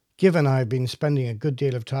 Given I have been spending a good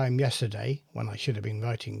deal of time yesterday, when I should have been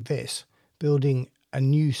writing this, building a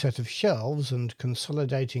new set of shelves and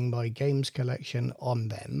consolidating my games collection on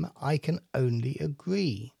them, I can only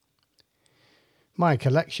agree. My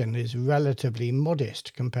collection is relatively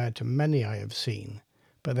modest compared to many I have seen,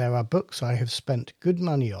 but there are books I have spent good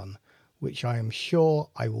money on, which I am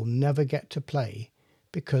sure I will never get to play,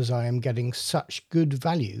 because I am getting such good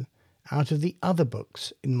value out of the other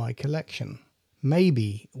books in my collection.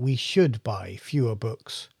 Maybe we should buy fewer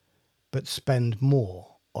books, but spend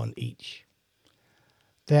more on each.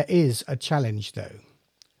 There is a challenge though.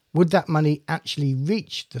 Would that money actually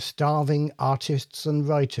reach the starving artists and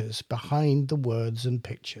writers behind the words and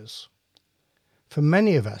pictures? For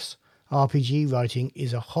many of us, RPG writing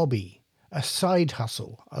is a hobby, a side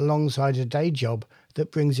hustle alongside a day job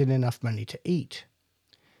that brings in enough money to eat.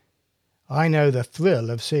 I know the thrill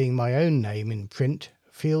of seeing my own name in print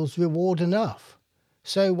feels reward enough.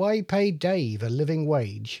 So why pay Dave a living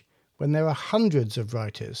wage when there are hundreds of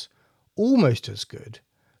writers, almost as good,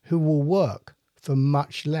 who will work for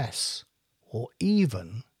much less, or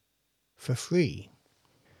even for free?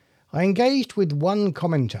 I engaged with one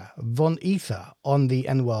commenter, Von Ether, on the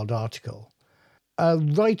NWorld article, a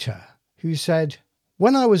writer who said,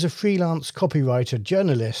 "When I was a freelance copywriter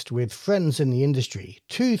journalist with friends in the industry,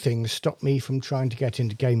 two things stopped me from trying to get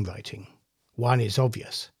into game writing. One is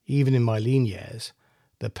obvious, even in my lean years.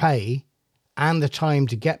 The pay and the time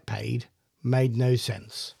to get paid made no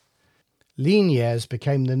sense. Lean years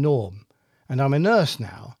became the norm, and I'm a nurse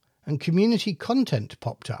now, and community content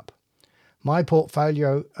popped up. My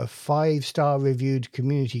portfolio of 5-star reviewed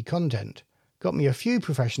community content got me a few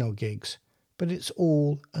professional gigs, but it's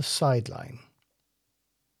all a sideline."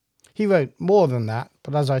 He wrote more than that,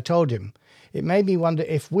 but as I told him, it made me wonder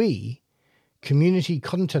if we, community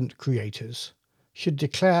content creators, should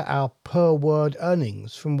declare our per-word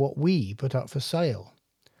earnings from what we put up for sale.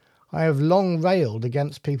 I have long railed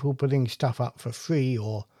against people putting stuff up for free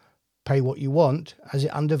or pay what you want, as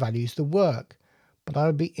it undervalues the work, but I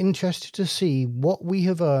would be interested to see what we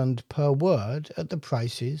have earned per word at the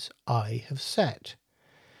prices I have set.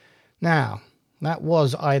 Now, that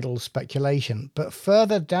was idle speculation, but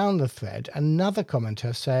further down the thread, another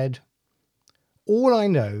commenter said, "All I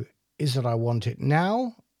know is that I want it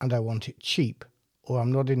now and I want it cheap, or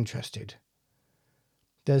I'm not interested.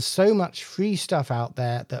 There's so much free stuff out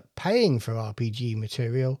there that paying for RPG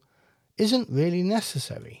material isn't really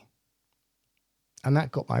necessary." And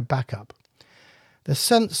that got my back up. The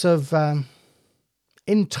sense of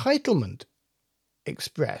entitlement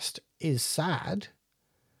expressed is sad,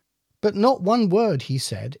 but not one word he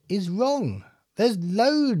said is wrong. There's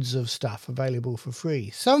loads of stuff available for free,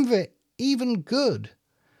 some of it even good.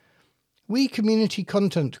 We community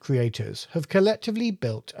content creators have collectively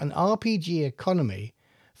built an RPG economy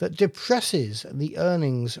that depresses the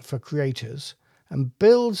earnings for creators and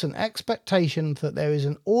builds an expectation that there is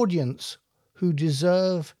an audience who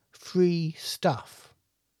deserve free stuff.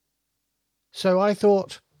 So I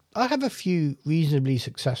thought, I have a few reasonably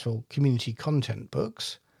successful community content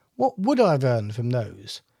books. What would I have earned from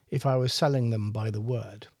those if I was selling them by the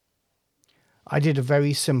word? I did a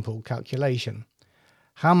very simple calculation.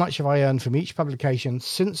 How much have I earned from each publication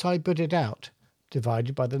since I put it out,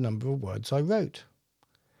 divided by the number of words I wrote?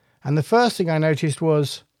 And the first thing I noticed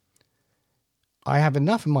was, I have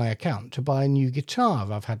enough in my account to buy a new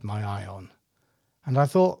guitar I've had my eye on, and I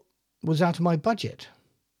thought was out of my budget.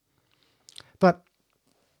 But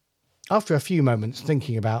after a few moments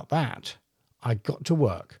thinking about that, I got to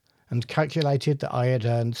work and calculated that I had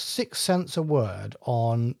earned 6 cents a word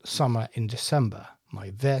on Summer in December,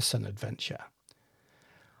 my Versen adventure.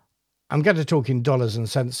 I'm going to talk in dollars and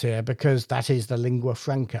cents here because that is the lingua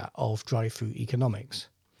franca of drive-through economics.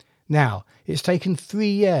 Now, it's taken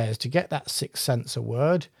 3 years to get that 6 cents a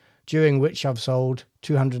word, during which I've sold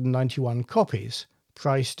 291 copies,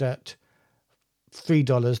 priced at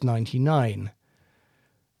 $3.99.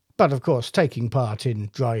 But of course, taking part in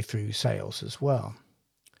drive-through sales as well.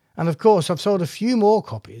 And of course, I've sold a few more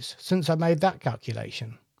copies since I made that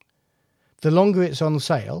calculation. The longer it's on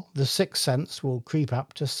sale, the 6 cents will creep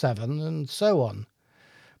up to 7 and so on.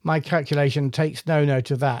 My calculation takes no note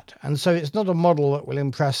of that, and so it's not a model that will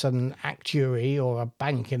impress an actuary or a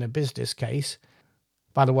bank in a business case.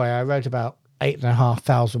 By the way, I wrote about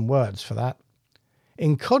 8,500 words for that.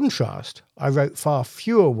 In contrast, I wrote far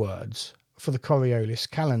fewer words for the Coriolis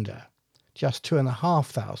calendar, just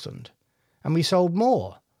 2,500, and we sold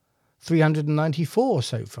more, 394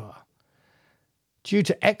 so far. Due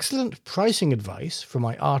to excellent pricing advice from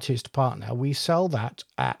my artist partner, we sell that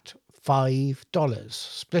at $5,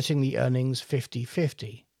 splitting the earnings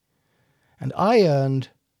 50-50. And I earned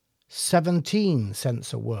 17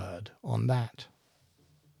 cents a word on that.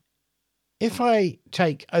 If I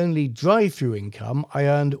take only drive-through income, I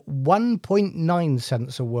earned 1.9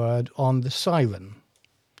 cents a word on the Siren.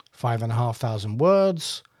 5,500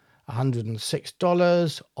 words,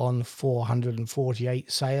 $106 on 448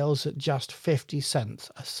 sales at just 50 cents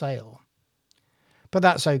a sale. But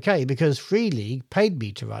that's okay because Free League paid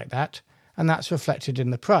me to write that, and that's reflected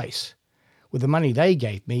in the price. With the money they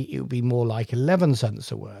gave me, it would be more like 11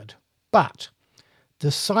 cents a word. But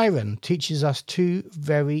the Siren teaches us two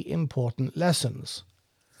very important lessons.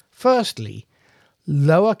 Firstly,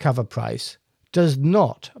 lower cover price does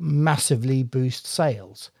not massively boost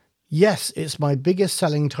sales. Yes, it's my biggest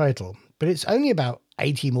selling title, but it's only about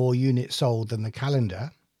 80 more units sold than the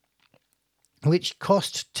calendar, which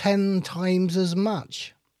cost 10 times as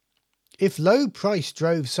much. If low price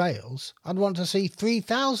drove sales, I'd want to see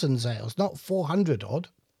 3,000 sales, not 400 odd.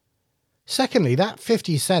 Secondly, that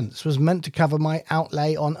 50 cents was meant to cover my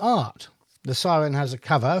outlay on art. The Siren has a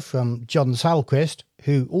cover from John Salquist,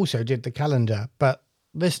 who also did the calendar, but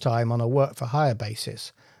this time on a work-for-hire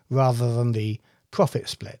basis, rather than the profit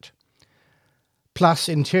split. Plus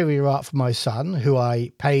interior art for my son, who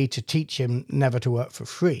I pay to teach him never to work for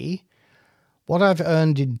free. What I've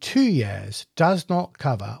earned in 2 years does not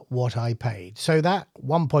cover what I paid, so that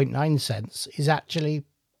 1.9 cents is actually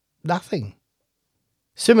nothing.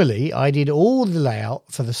 Similarly, I did all the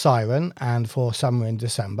layout for the Siren and for Summer in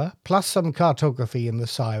December, plus some cartography in the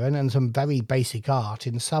Siren and some very basic art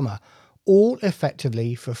in Summer, all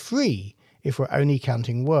effectively for free if we're only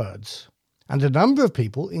counting words. And a number of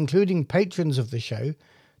people, including patrons of the show,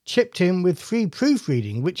 chipped in with free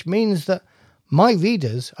proofreading, which means that my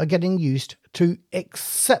readers are getting used to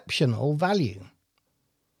exceptional value.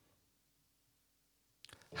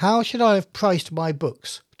 How should I have priced my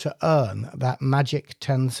books to earn that magic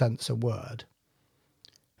 10 cents a word?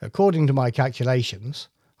 According to my calculations,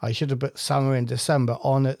 I should have put Summer in December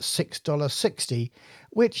on at $6.60,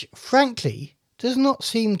 which frankly does not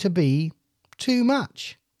seem to be too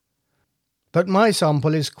much. But my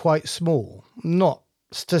sample is quite small, not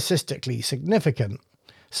statistically significant.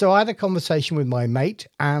 So I had a conversation with my mate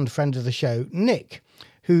and friend of the show, Nick,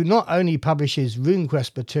 who not only publishes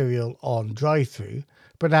RuneQuest material on Drive-Thru,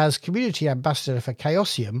 but as community ambassador for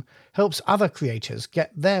Chaosium, helps other creators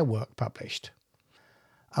get their work published.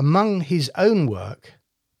 Among his own work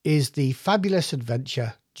is the fabulous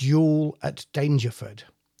adventure Duel at Dangerford.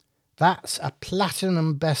 That's a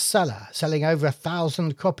platinum bestseller, selling over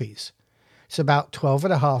 1,000 copies. It's about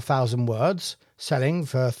 12,500 words, selling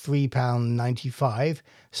for £3.95,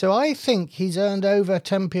 so I think he's earned over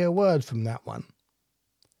 10p a word from that one.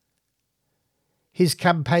 His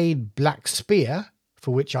campaign Black Spear,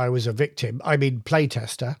 for which I was a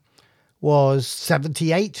playtester, was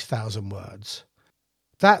 78,000 words.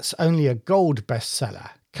 That's only a gold bestseller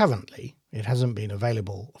currently. It hasn't been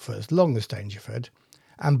available for as long as Dangerford,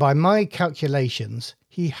 and by my calculations,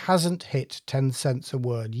 he hasn't hit 10 cents a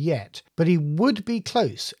word yet, but he would be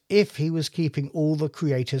close if he was keeping all the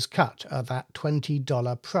creators' cut at that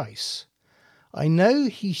 $20 price. I know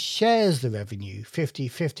he shares the revenue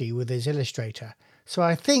 50-50 with his illustrator, so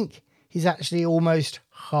I think he's actually almost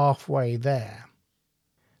halfway there.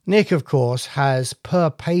 Nick, of course, has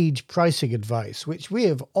per-page pricing advice, which we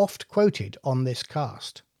have oft quoted on this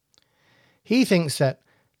cast. He thinks that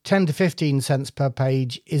 10 to 15 cents per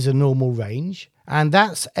page is a normal range, and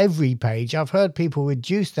that's every page. I've heard people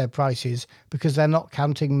reduce their prices because they're not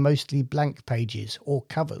counting mostly blank pages or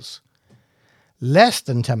covers. Less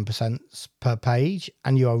than 10% per page,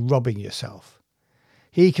 and you are robbing yourself.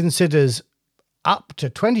 He considers up to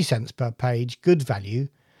 20 cents per page good value,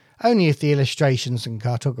 only if the illustrations and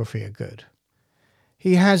cartography are good.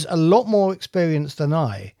 He has a lot more experience than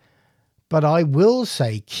I, but I will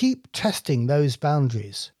say keep testing those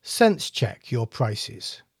boundaries. Sense check your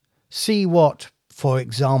prices. See what, for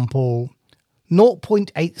example,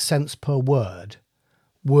 0.8 cents per word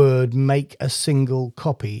would make a single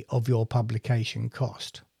copy of your publication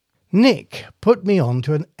cost. Nick put me on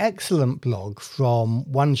to an excellent blog from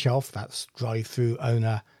One Shelf, that's Drive-Thru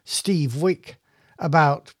owner Steve Wick,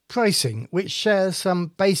 about pricing, which shares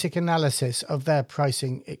some basic analysis of their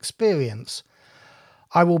pricing experience.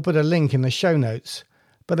 I will put a link in the show notes,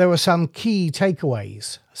 but there were some key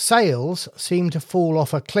takeaways. Sales seem to fall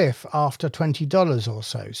off a cliff after $20 or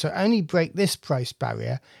so only break this price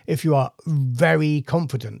barrier if you are very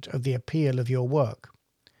confident of the appeal of your work.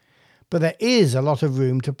 But there is a lot of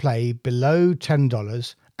room to play below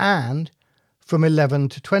 $10 and from $11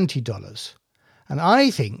 to $20. And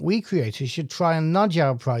I think we creators should try and nudge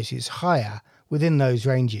our prices higher within those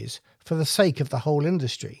ranges for the sake of the whole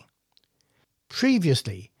industry.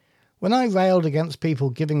 Previously, When I railed against people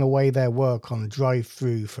giving away their work on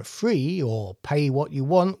drive-through for free or pay what you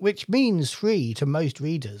want, which means free to most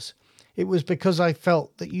readers, it was because I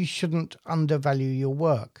felt that you shouldn't undervalue your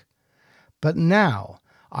work. But now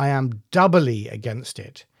I am doubly against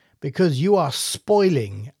it because you are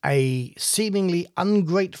spoiling a seemingly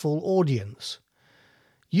ungrateful audience.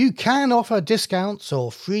 You can offer discounts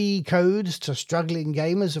or free codes to struggling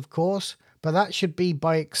gamers, of course, but that should be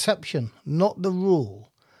by exception, not the rule.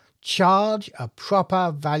 Charge a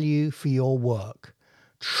proper value for your work.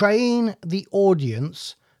 Train the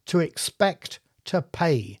audience to expect to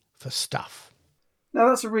pay for stuff. Now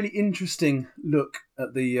that's a really interesting look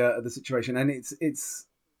at the situation, and it's.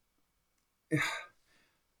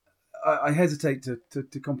 I hesitate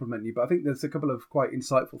to compliment you, but I think there's a couple of quite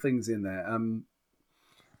insightful things in there.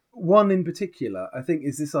 One in particular, I think,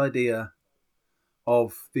 is this idea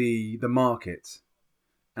of the market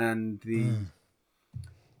and the.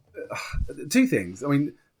 Two things. I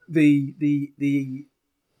mean,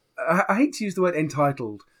 I hate to use the word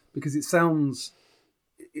entitled because it sounds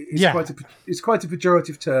it's quite a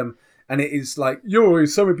pejorative term, and it is like you're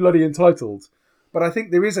so bloody entitled. But I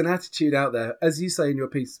think there is an attitude out there, as you say in your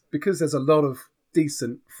piece, because there's a lot of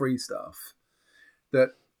decent free stuff.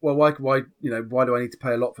 That why do I need to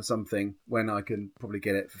pay a lot for something when I can probably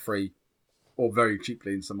get it for free or very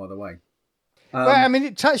cheaply in some other way? Well, I mean,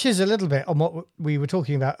 it touches a little bit on what we were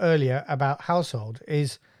talking about earlier about Household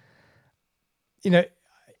is, when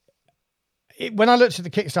I looked at the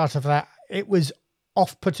Kickstarter for that, it was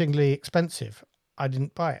off-puttingly expensive. I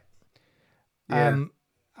didn't buy it. Yeah.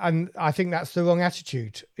 And I think that's the wrong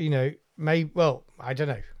attitude. I don't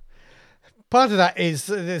know. Part of that is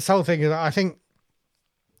this whole thing. I think,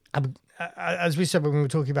 as we said when we were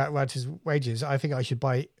talking about writers' wages, I think I should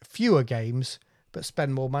buy fewer games but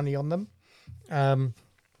spend more money on them. And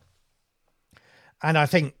I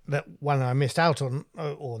think that one I missed out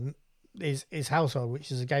on is Household,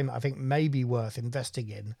 which is a game that I think may be worth investing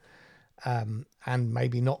in, and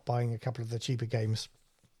maybe not buying a couple of the cheaper games,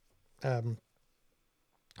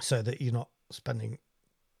 so that you're not spending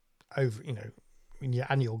over, in your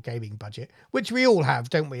annual gaming budget, which we all have,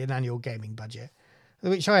 don't we? An annual gaming budget,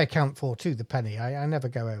 which I account for to the penny. I never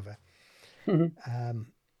go over.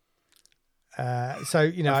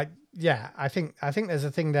 I think there's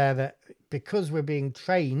a thing there that because we're being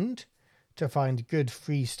trained to find good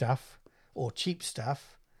free stuff or cheap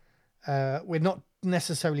stuff, we're not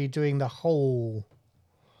necessarily doing the whole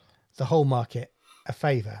market a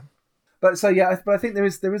favour. But I think there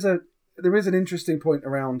is an interesting point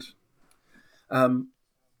around.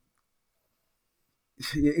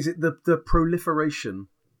 Is it the proliferation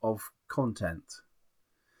of content?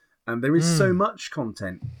 And there is so much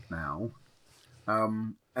content now.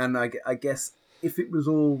 And I guess if it was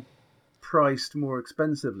all priced more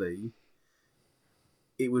expensively,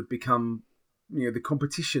 it would become, the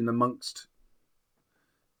competition amongst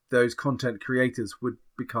those content creators would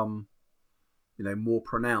become, more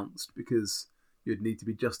pronounced because you'd need to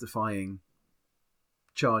be justifying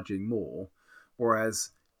charging more. Whereas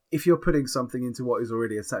if you're putting something into what is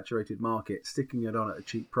already a saturated market, sticking it on at a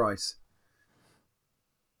cheap price,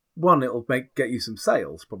 one, it'll get you some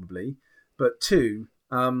sales probably, but two,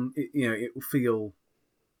 it will feel,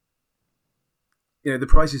 the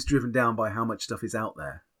price is driven down by how much stuff is out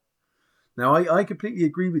there. Now, I completely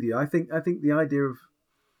agree with you. I think the idea of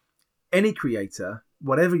any creator,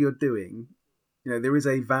 whatever you're doing, there is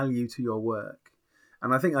a value to your work,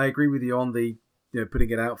 and I think I agree with you on the putting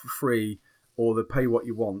it out for free or the pay what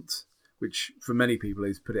you want, which for many people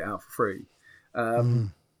is put it out for free,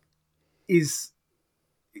 is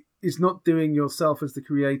not doing yourself as the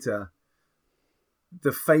creator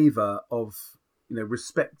the favour of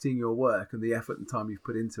respecting your work and the effort and time you've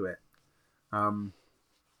put into it.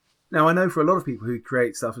 Now I know for a lot of people who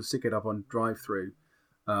create stuff and stick it up on Drive-Thru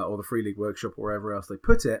or the Free League Workshop or wherever else they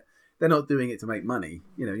put it, they're not doing it to make money.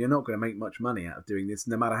 You're not going to make much money out of doing this,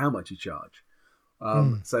 no matter how much you charge.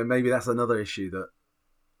 So maybe that's another issue that,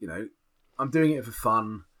 I'm doing it for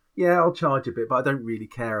fun. Yeah, I'll charge a bit, but I don't really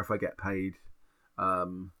care if I get paid.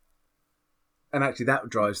 And actually that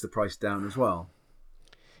drives the price down as well.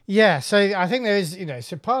 Yeah, so I think there is,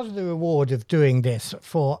 so part of the reward of doing this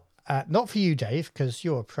for, not for you, Dave, because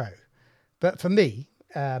you're a pro, but for me,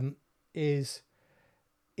 is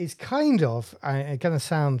kind of, I'm going to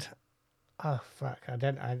sound, I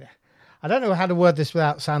don't know how to word this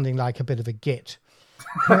without sounding like a bit of a git.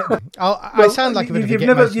 I sound like a bit of a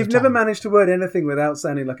git. You've never managed to word anything without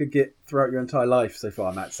sounding like a git throughout your entire life so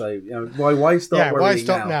far, Matt. So why start worrying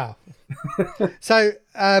now? So,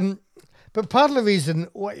 But part of the reason,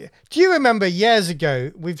 do you remember years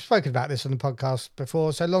ago, we've spoken about this on the podcast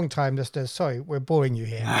before, so long time listeners, sorry, we're boring you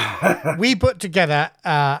here. We put together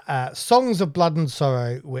Songs of Blood and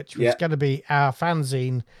Sorrow, which was going to be our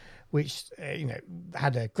fanzine, which,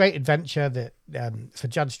 had a great adventure that for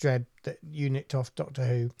Judge Dredd that you nicked off Doctor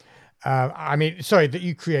Who. That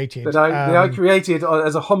you created. That I created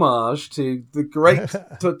as a homage to the great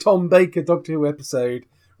Tom Baker Doctor Who episode,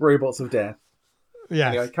 Robots of Death. Yeah.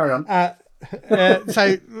 Anyway, carry on.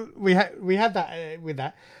 So we had that with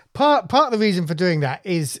that. Part of the reason for doing that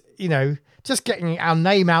is, just getting our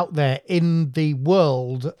name out there in the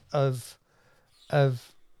world of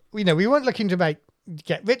we weren't looking to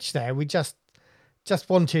get rich there. We just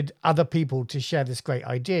wanted other people to share this great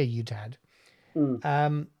idea you'd had. Or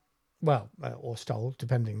stole,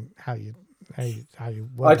 depending how you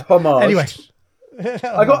work. I'd homage. Anyway.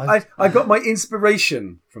 I got my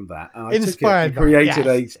inspiration from that, and I took it and created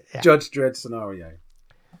a Judge Dredd scenario.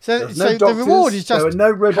 So doctors, the reward is just there were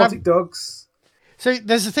no robotic dogs. So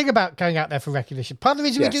there's a thing about going out there for recognition. Part of the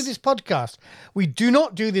reason we do this podcast, we do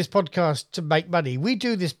not do this podcast to make money. We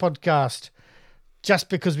do this podcast just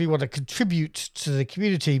because we want to contribute to the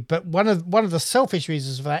community. But one of the selfish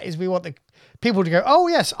reasons for that is we want the people to go, oh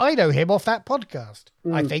yes, I know him off that podcast.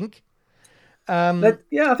 I think. I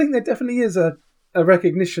think there definitely is a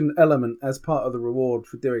recognition element as part of the reward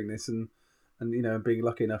for doing this, and being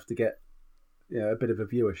lucky enough to get a bit of a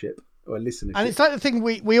viewership or a listenership. And it's like the thing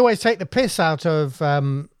we always take the piss out of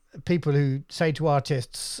people who say to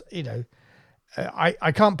artists,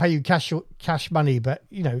 I can't pay you cash money, but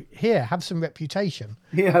here, have some reputation.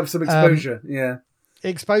 Here, have some exposure.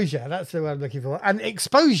 Exposure, that's the word I'm looking for. And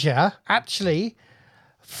exposure, actually,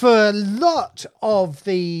 for a lot of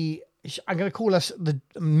the, I'm going to call us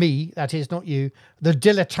that is not you, the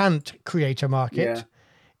dilettante creator market,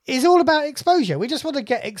 is all about exposure. We just want to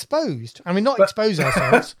get exposed. I mean, expose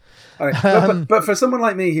ourselves. But for someone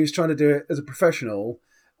like me who's trying to do it as a professional,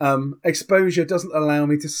 exposure doesn't allow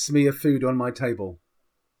me to smear food on my table.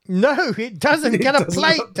 No, it doesn't. Get a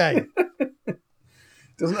plate, Dave.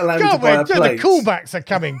 Doesn't allow me to buy a plate. The callbacks are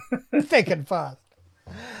coming thick and fast.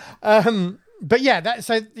 But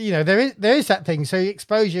there is that thing. So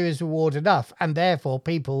exposure is reward enough, and therefore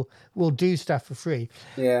people will do stuff for free.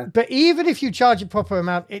 Yeah. But even if you charge a proper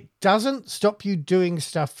amount, it doesn't stop you doing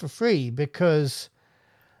stuff for free because,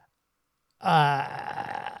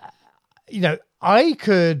 I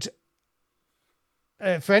could,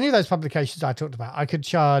 for any of those publications I talked about, I could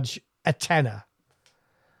charge a tenner.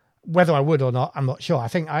 Whether I would or not, I'm not sure. I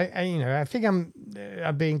think I'd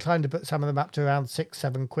be inclined to put some of them up to around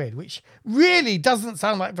 £6-7, which really doesn't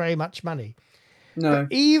sound like very much money. No.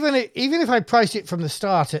 But even if I priced it from the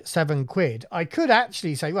start at £7, I could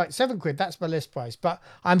actually say, right, £7, that's my list price, but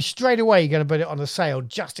I'm straight away going to put it on a sale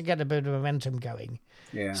just to get a bit of momentum going.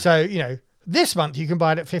 Yeah. So, this month you can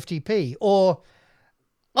buy it at 50p, or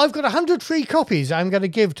I've got 100 free copies I'm going to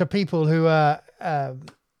give to people who are,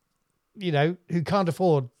 who can't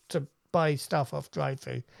afford to buy stuff off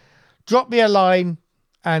drive-through. Drop me a line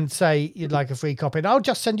and say you'd like a free copy, and I'll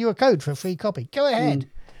just send you a code for a free copy. Go ahead.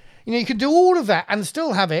 You can do all of that and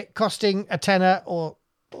still have it costing a tenner or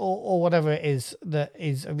whatever it is that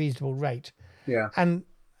is a reasonable rate. Yeah. And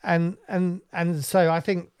so I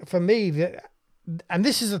think for me, and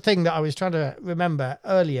this is the thing that I was trying to remember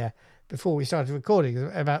earlier before we started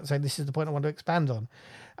recording about saying this is the point I want to expand on.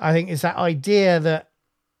 I think it's that idea that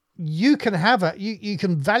you can have you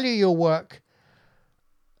can value your work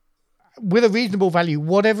with a reasonable value,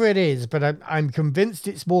 whatever it is, but I'm convinced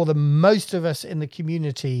it's more than most of us in the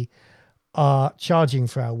community are charging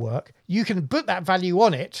for our work. You can put that value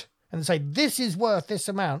on it and say, this is worth this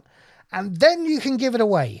amount, and then you can give it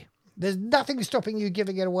away. There's nothing stopping you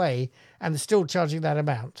giving it away and still charging that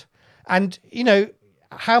amount. And,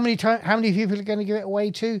 how many people are going to give it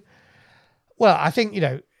away to? Well, I think,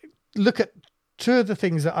 look at two of the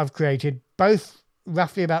things that I've created, both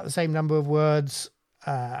roughly about the same number of words.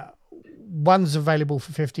 One's available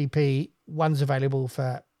for 50p, one's available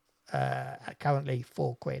for currently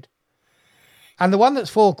 £4. And the one that's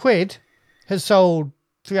 £4 has sold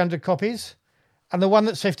 300 copies, and the one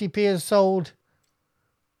that's 50p has sold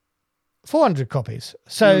 400 copies.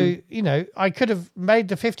 So, I could have made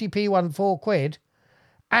the 50p one £4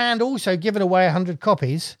 and also given away 100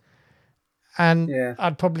 copies, and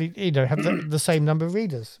I'd probably, have the same number of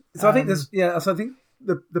readers. So I think So I think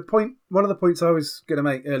the point, one of the points I was going to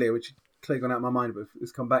make earlier, which clearly gone out of my mind, but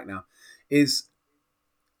it's come back now, is,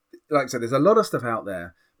 like I said, there's a lot of stuff out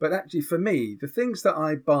there, but actually for me, the things that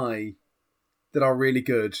I buy that are really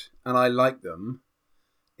good and I like them,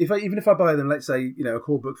 even if I buy them, let's say, a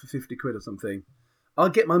core book for £50 or something, I'll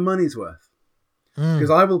get my money's worth. Because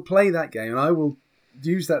I will play that game and I will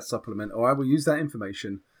use that supplement or I will use that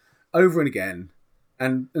information over and again.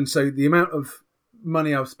 And so the amount of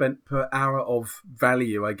money I've spent per hour of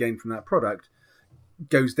value I gain from that product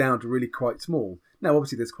goes down to really quite small. Now,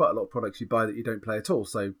 obviously, there's quite a lot of products you buy that you don't play at all.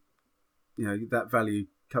 So, that value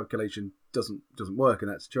calculation doesn't work in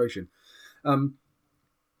that situation.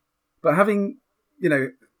 But having,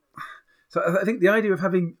 so I think the idea of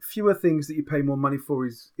having fewer things that you pay more money for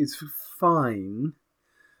is fine.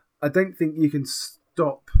 I don't think you can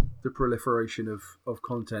stop the proliferation of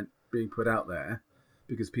content being put out there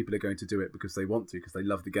because people are going to do it because they want to, because they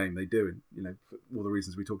love the game they do, and for all the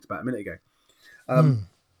reasons we talked about a minute ago.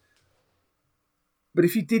 But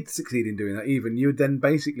if you did succeed in doing that, even you would then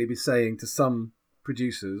basically be saying to some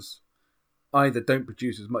producers, either don't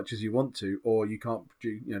produce as much as you want to, or you can't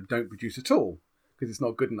produce, don't produce at all because it's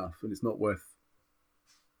not good enough and it's not worth,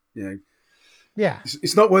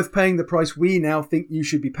 it's not worth paying the price we now think you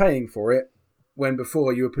should be paying for it, when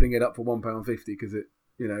before you were putting it up for £1.50 because it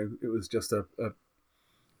was just a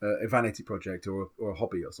vanity project or a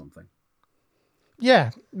hobby or something.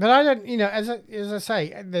 Yeah, but I don't, as I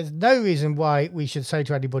say, there's no reason why we should say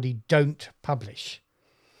to anybody, don't publish.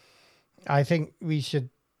 I think we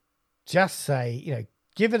should just say,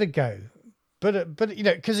 give it a go. But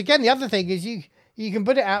because again, the other thing is you can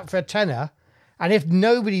put it out for a tenner, and if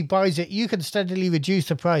nobody buys it, you can steadily reduce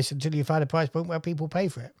the price until you find a price point where people pay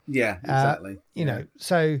for it. Yeah, exactly.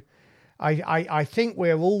 So I think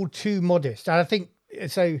we're all too modest. And I think,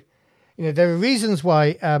 so, there are reasons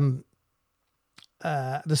why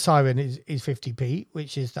the Siren is 50p,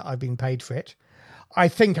 which is that I've been paid for it. I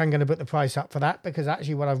think I'm going to put the price up for that because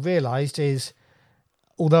actually what I've realised is,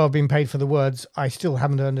 although I've been paid for the words, I still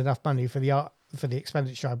haven't earned enough money for the art, for the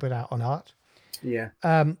expenditure I put out on art. Yeah.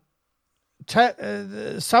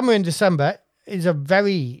 Summer in December is a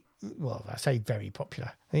very, well, I say very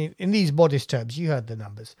popular. I mean, in these modest terms, you heard the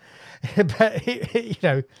numbers, but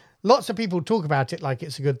lots of people talk about it like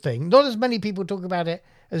it's a good thing. Not as many people talk about it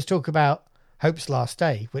as talk about Hope's Last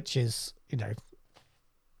Day, which is,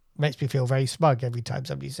 makes me feel very smug every time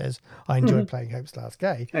somebody says, I enjoy playing Hope's Last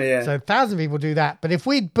Day. Oh, yeah. So 1,000 people do that. But if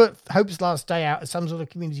we'd put Hope's Last Day out as some sort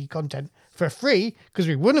of community content for free, because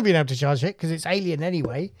we wouldn't have been able to charge it because it's Alien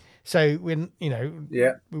anyway. So when, we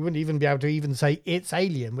wouldn't even be able to even say it's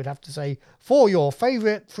Alien. We'd have to say for your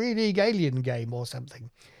favorite Free League Alien game or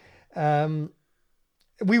something.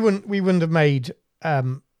 We wouldn't have made,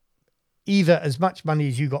 either as much money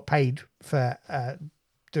as you got paid for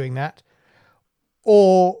doing that,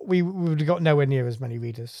 or we would have got nowhere near as many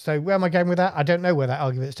readers. So where am I going with that? I don't know where that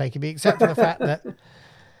argument's taking me, except for the fact that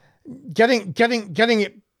getting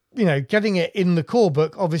it, getting it in the core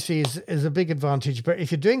book obviously is a big advantage. But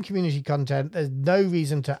if you're doing community content, there's no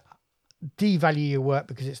reason to devalue your work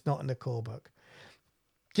because it's not in the core book.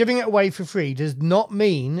 Giving it away for free does not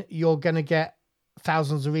mean you're going to get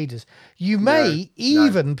thousands of readers. You may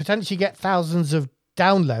even potentially get thousands of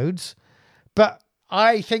downloads, but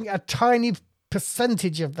I think a tiny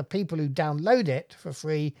percentage of the people who download it for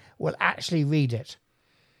free will actually read it.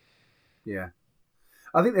 Yeah.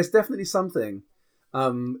 I think there's definitely something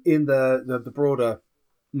in the broader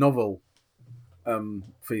novel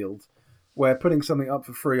field where putting something up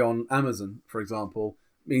for free on Amazon, for example,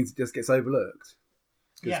 means it just gets overlooked.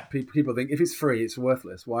 Because people think if it's free, it's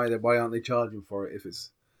worthless. Why aren't they charging for it if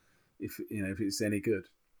it's any good?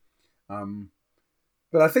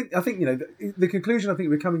 But I think the conclusion I think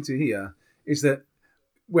we're coming to here is that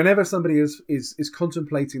whenever somebody is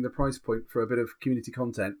contemplating the price point for a bit of community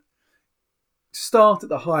content, start at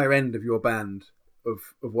the higher end of your band of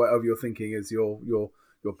whatever you're thinking is your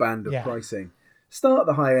band of pricing. Start at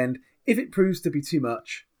the higher end. If it proves to be too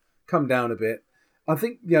much, come down a bit. I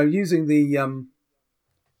think using the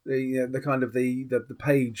kind of the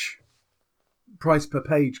page price per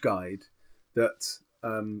page guide that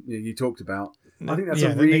you talked about. I think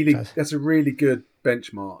that's a really good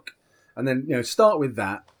benchmark. And then start with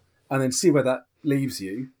that, and then see where that leaves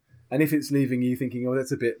you. And if it's leaving you thinking, oh,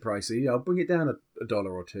 that's a bit pricey, I'll bring it down a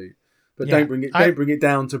dollar or two, but don't bring it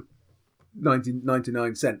down to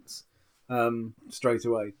 99 cents straight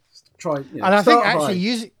away. Try. And I think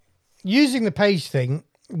actually using the page thing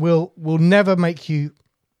will never make you.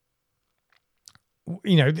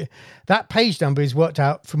 That page number is worked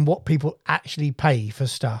out from what people actually pay for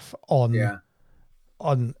stuff on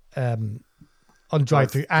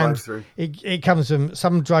drive-through, and it comes from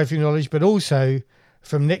some drive-through knowledge, but also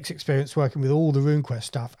from Nick's experience working with all the RuneQuest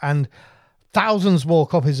stuff, and thousands more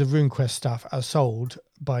copies of RuneQuest stuff are sold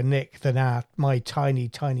by Nick than my tiny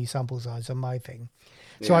sample size on my thing.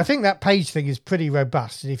 So I think that page thing is pretty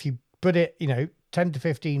robust, and if you put it, 10 to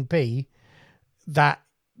 15p, that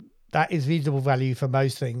is reasonable value for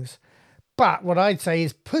most things. But what I'd say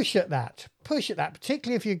is push at that,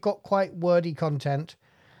 particularly if you've got quite wordy content.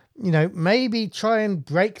 Maybe try and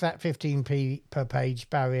break that 15p per page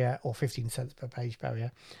barrier, or 15 cents per page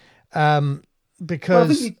barrier. Because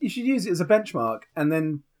I think you should use it as a benchmark and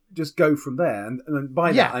then just go from there. And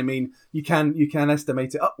by that, I mean, you can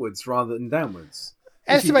estimate it upwards rather than downwards.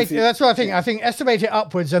 That's what I think. Yeah. I think estimate it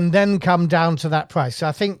upwards and then come down to that price. So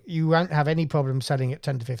I think you won't have any problem selling it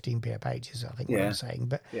 10 to 15p a page, is I think what I'm saying.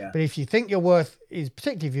 But if you think your worth is,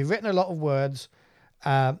 particularly if you've written a lot of words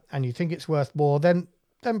and you think it's worth more, then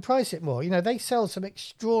price it more. They sell some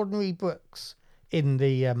extraordinary books in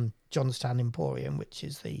the Johnstown Emporium, which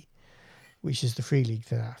is the Free League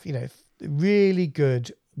stuff. Really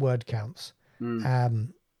good word counts.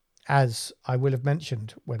 As I will have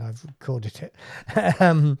mentioned when I've recorded it.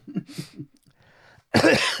 The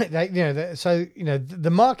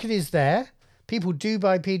market is there. People do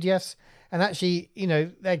buy PDFs, and actually,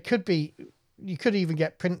 you could even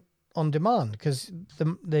get print on demand, because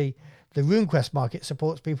the RuneQuest market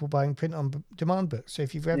supports people buying print on demand books. So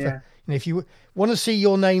if you've ever, if you want to see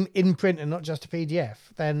your name in print and not just a PDF,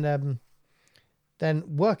 then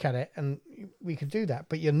work at it, and we could do that.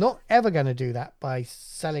 But you're not ever going to do that by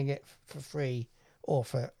selling it for free or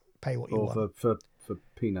for pay what you want. Or for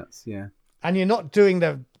peanuts, yeah. And you're not doing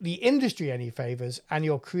the industry any favours, and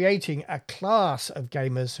you're creating a class of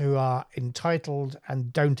gamers who are entitled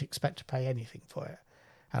and don't expect to pay anything for it.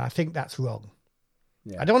 And I think that's wrong.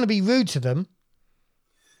 Yeah. I don't want to be rude to them.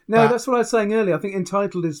 No, that's what I was saying earlier. I think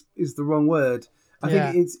entitled is the wrong word. I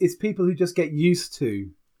think it's people who just get used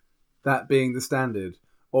to that being the standard,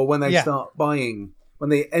 or when they start buying, when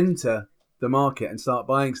they enter the market and start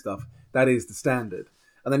buying stuff, that is the standard.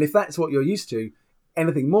 And then if that's what you're used to,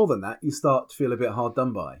 anything more than that, you start to feel a bit hard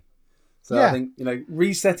done by. So I think,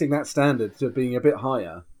 resetting that standard to being a bit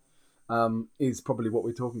higher is probably what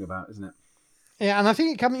we're talking about, isn't it? Yeah, and I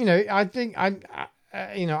think it comes, I think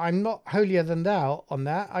I'm not holier than thou on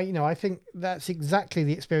that. I think that's exactly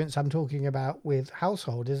the experience I'm talking about with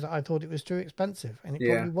Household, is that I thought it was too expensive, and it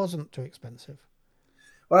probably wasn't too expensive.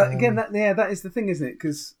 Well, again, that is the thing, isn't it?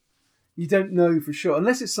 Because you don't know for sure,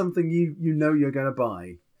 unless it's something you're going to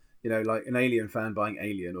buy, like an Alien fan buying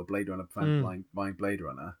Alien, or Blade Runner fan buying Blade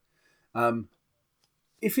Runner.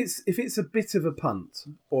 If it's a bit of a punt,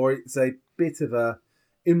 or it's a bit of a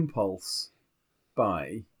impulse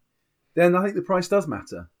buy, then I think the price does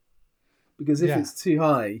matter, because if it's too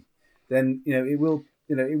high, then it will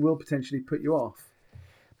potentially put you off.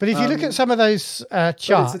 But if you look at some of those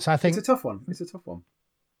charts, I think it's a tough one.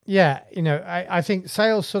 Yeah, I think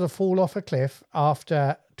sales sort of fall off a cliff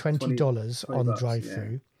after $20 on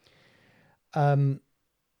drive-through. Yeah.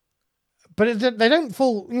 But they don't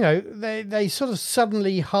fall. They sort of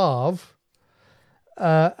suddenly halve.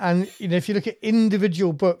 And if you look at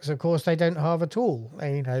individual books, of course, they don't halve at all.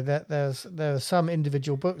 There are some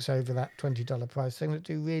individual books over that $20 price thing that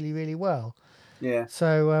do really, really well. Yeah.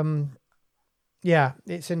 So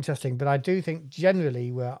it's interesting, but I do think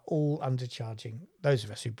generally we're all undercharging, those of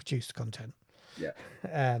us who produce content. Yeah.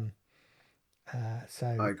 So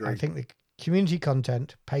I agree. I think the community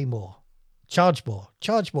content, pay more, charge more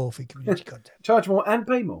for community content. Charge more and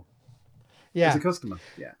pay more. Yeah. As a customer.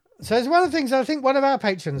 Yeah. So it's one of the things I think one of our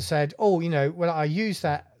patrons said, when I use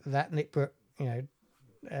that Nick Brook, 10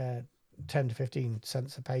 to 15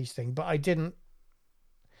 cents a page thing, but I didn't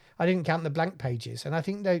count the blank pages. And I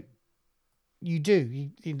think that you do.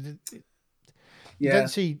 You don't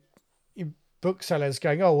see booksellers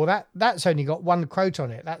going, that's only got one quote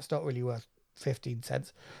on it. That's not really worth 15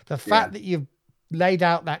 cents. The fact that you've laid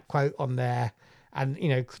out that quote on there and,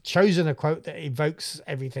 chosen a quote that evokes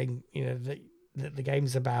everything, that the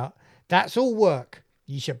game's about, that's all work.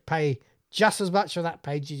 You should pay just as much for that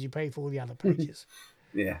page as you pay for all the other pages.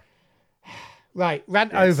 Yeah. Right,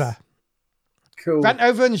 rant over. Cool. Rant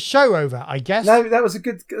over and show over, I guess. No, that was a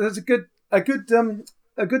good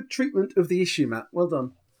treatment of the issue, Matt. Well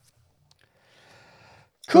done.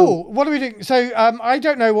 Cool. What are we doing? So I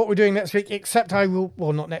don't know what we're doing next week, except I will,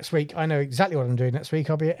 well, not next week. I know exactly what I'm doing next week.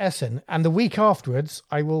 I'll be at Essen. And the week afterwards,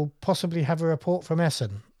 I will possibly have a report from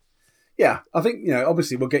Essen. Yeah, I think,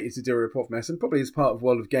 obviously we'll get you to do a report from Essen, probably as part of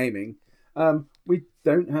World of Gaming. We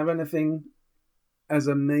don't have anything as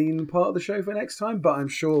a main part of the show for next time, but I'm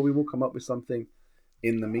sure we will come up with something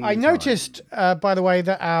in the meantime. I noticed, by the way,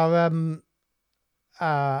 that our,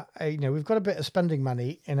 we've got a bit of spending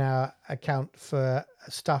money in our account for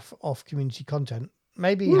stuff off community content.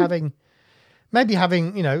 Maybe having,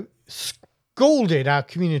 scalded our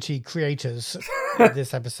community creators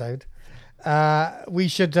this episode. we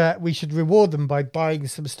should reward them by buying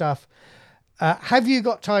some stuff. Have you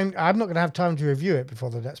got time? I'm not going to have time to review it before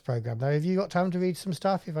the next program, though. Have you got time to read some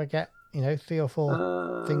stuff? If I get 3 or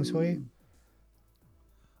 4 things for you,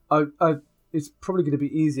 it's probably going to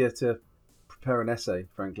be easier to prepare an essay,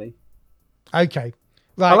 frankly. Okay,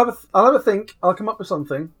 right. I'll have a think. I'll come up with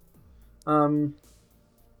something.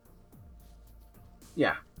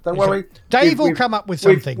 Yeah, don't worry. Dave will come up with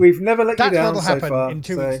something. We've never let you down That's what'll so happen far. in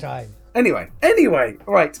 2 weeks' time. Anyway,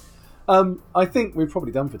 right. I think we're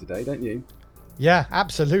probably done for today, don't you? Yeah,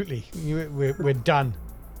 absolutely. We're done.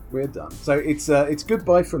 We're done. So it's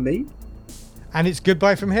goodbye from me. And it's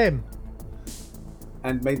goodbye from him.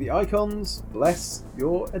 And may the icons bless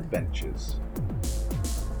your adventures.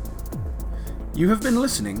 You have been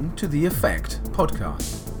listening to The Effect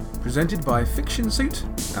podcast, presented by Fiction Suit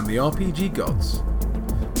and the RPG Gods.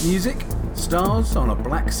 Music, Stars on a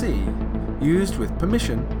Black Sea, used with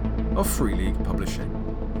permission of Free League Publishing.